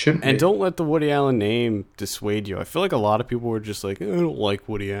 Shouldn't And be. don't let the Woody Allen name dissuade you. I feel like a lot of people were just like, I don't like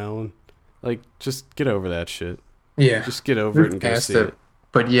Woody Allen. Like, just get over that shit. Yeah, Just get over it move and go past see it.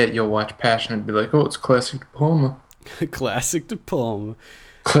 But yet you'll watch Passion and be like, oh, it's Classic De Palma. it. Classic De Palma.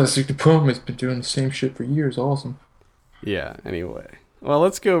 Classic De Palma's been doing the same shit for years. Awesome. Yeah, anyway. Well,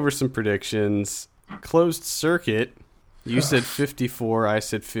 let's go over some predictions. Closed Circuit. You said 54, I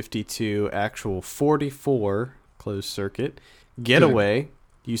said 52, actual 44, Closed Circuit. Getaway.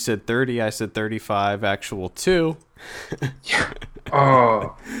 You said 30, I said 35, actual 2.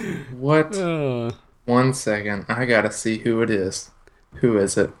 Oh, what? Uh, 1 second. I gotta see who it is. Who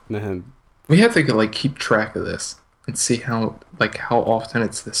is it? man. We have to like keep track of this and see how often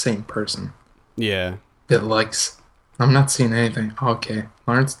it's the same person Yeah. that likes. I'm not seeing anything. Okay,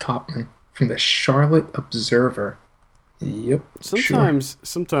 Lawrence Topman from the Charlotte Observer. Yep. Sure.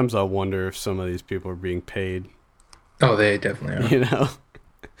 Sometimes I wonder if some of these people are being paid, Oh, they definitely are. you know?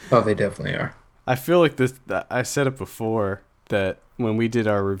 Oh, they definitely are. I feel like I said it before that when we did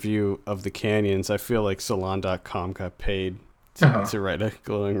our review of the Canyons, I feel like Salon.com got paid Uh-huh. to write a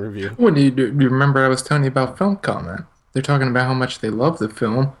glowing review. What do you remember? I was telling you about Film Comment. They're talking about how much they love the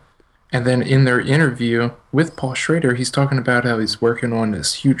film, and then in their interview with Paul Schrader, he's talking about how he's working on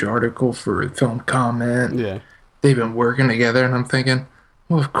this huge article for Film Comment. Yeah. They've been working together, and I'm thinking,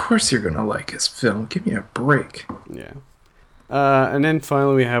 well, of course you're gonna like his film. Give me a break. Yeah. And then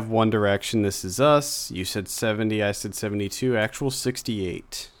finally we have One Direction, This Is Us. You said 70, I said 72, actual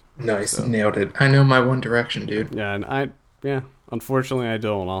 68. Nice, So- nailed it. I know my One Direction, dude. Yeah, and unfortunately I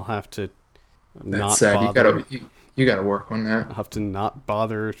don't. I'll have to That's sad. You gotta work on that. I'll have to not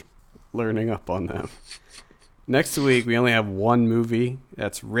bother learning up on them. Next week, we only have one movie.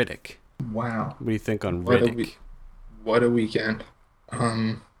 That's Riddick. Wow. What do you think on Riddick? What a weekend.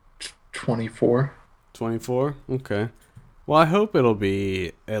 24. 24? Okay. Well, I hope it'll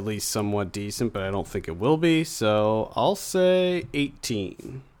be at least somewhat decent, but I don't think it will be, so I'll say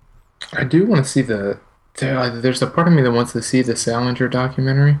 18. I do want to see there's a part of me that wants to see the Salinger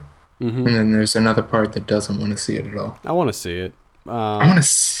documentary, and then there's another part that doesn't want to see it at all. I want to see it. I want to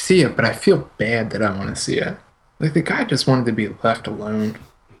see it, but I feel bad that I want to see it. Like, the guy just wanted to be left alone.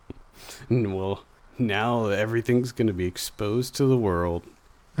 Well, now everything's going to be exposed to the world.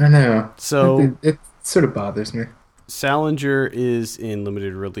 I know. So it sort of bothers me. Salinger is in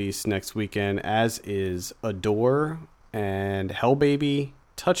limited release next weekend, as is Adore and Hellbaby,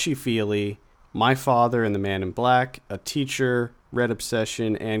 Touchy Feely, My Father and the Man in Black, A Teacher, Red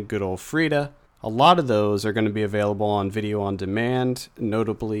Obsession, and Good Old Frida. A lot of those are going to be available on video on demand,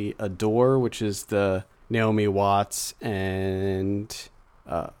 notably Adore, which is the Naomi Watts and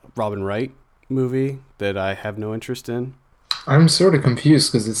Robin Wright movie that I have no interest in. I'm sort of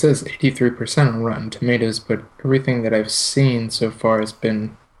confused because it says 83% on Rotten Tomatoes, but everything that I've seen so far has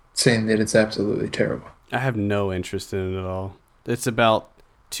been saying that it's absolutely terrible. I have no interest in it at all. It's about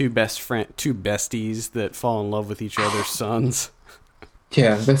two besties that fall in love with each other's sons.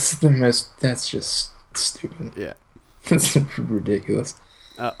 Yeah, that's just stupid. Yeah. That's ridiculous.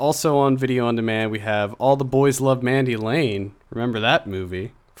 Also on video on demand, we have All the Boys Love Mandy Lane. Remember that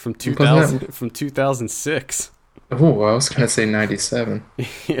movie from 2006? Oh, I was going to say 97.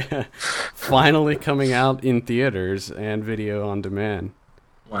 Yeah. Finally coming out in theaters and video on demand.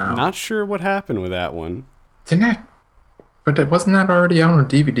 Wow. Not sure what happened with that one. But wasn't that already out on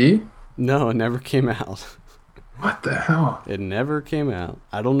DVD? No, it never came out. What the hell? It never came out.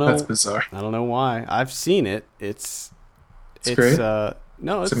 I don't know. That's bizarre. I don't know why. I've seen it. It's great?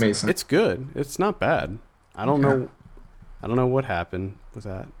 No, it's amazing. It's good. It's not bad. I don't know what happened with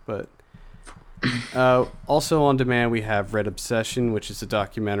that, but also on demand we have Red Obsession, which is a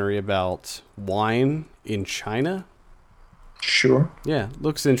documentary about wine in China. Sure. Yeah,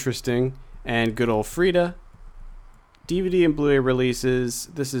 looks interesting. And Good Old Frida. DVD and Blu-ray releases.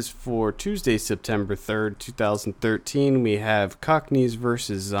 This is for Tuesday, September 3rd, 2013. We have Cockneys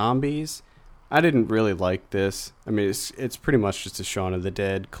vs. Zombies. I didn't really like this. I mean, it's pretty much just a Shaun of the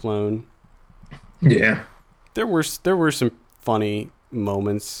Dead clone. Yeah. There were some funny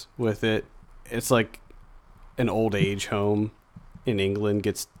moments with it. It's like an old age home in England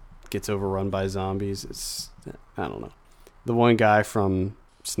gets overrun by zombies. I don't know. The one guy from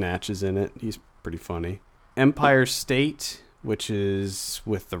Snatch is in it. He's pretty funny. Empire State, which is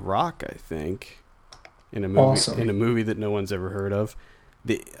with The Rock, I think, in a movie that no one's ever heard of.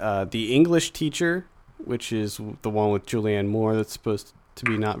 The English Teacher, which is the one with Julianne Moore, that's supposed to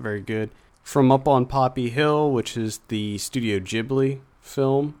be not very good. From Up on Poppy Hill, which is the Studio Ghibli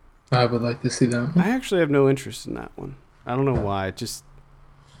film. I would like to see that one. I actually have no interest in that one. I don't know why.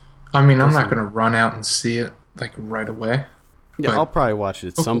 I'm not going to run out and see it like right away. Yeah, I'll probably watch it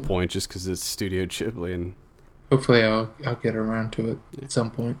at some point just because it's Studio Ghibli, and hopefully I'll get around to it at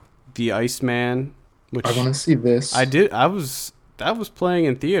some point. The Iceman, which I want to see this. That was playing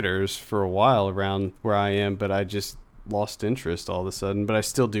in theaters for a while around where I am, but I just lost interest all of a sudden. But I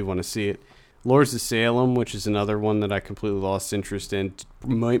still do want to see it. Lords of Salem, which is another one that I completely lost interest in,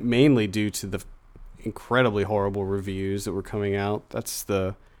 mainly due to the incredibly horrible reviews that were coming out. That's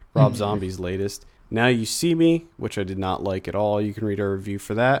the Rob Zombie's latest. Now You See Me, which I did not like at all. You can read our review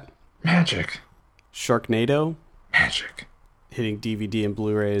for that. Magic. Sharknado. Magic. Hitting DVD and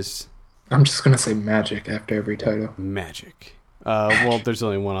Blu-rays. I'm just going to say magic after every title. Magic. Well, there's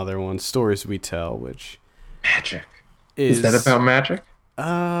only one other one. Stories We Tell, which... Magic. Is that about magic?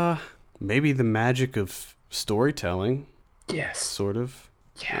 Maybe the magic of storytelling. Yes. Sort of.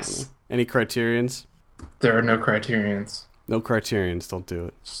 Yes. Any criterions? There are no criterions. No criterions. Don't do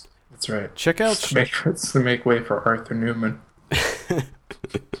it. That's right. Check out... It's to make way for Arthur Newman.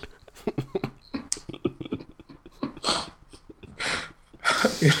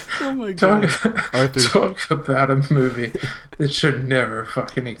 Oh my god. Talk about a movie that should never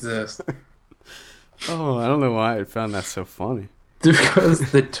fucking exist. Oh, I don't know why I found that so funny.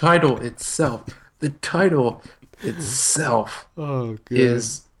 Because the title itself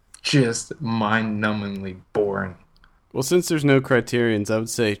is just mind-numbingly boring. Well, since there's no criterions, I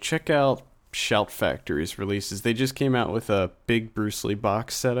would say check out Shout Factory's releases. They just came out with a big Bruce Lee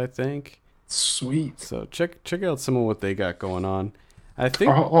box set, I think. Sweet. So check out some of what they got going on. I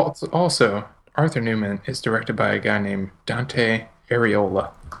think also Arthur Newman is directed by a guy named Dante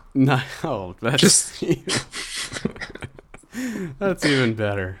Areola. No, oh, that's that's even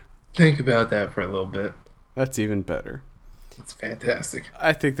better. Think about that for a little bit. That's even better. That's fantastic.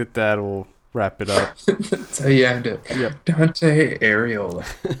 I think that'll wrap it up. That's how you have to. Yep. Dante Areola.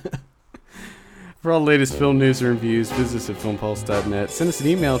 For all the latest film news and reviews, visit us at filmpulse.net. Send us an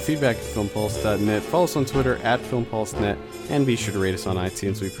email at feedback@filmpulse.net. Follow us on Twitter @filmpulse.net. And be sure to rate us on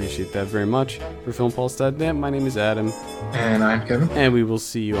iTunes. We appreciate that very much. For filmpulse.net, my name is Adam. And I'm Kevin. And we will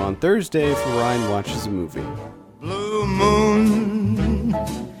see you on Thursday for Ryan Watches a Movie. Blue moon,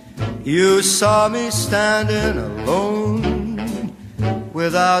 you saw me standing alone,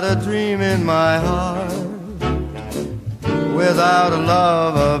 without a dream in my heart, without a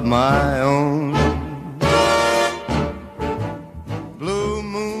love of my own. Blue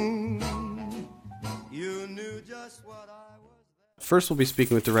moon, you knew just what I was. First, we'll be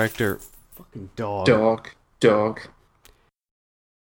speaking with director. Fucking dog. Dog.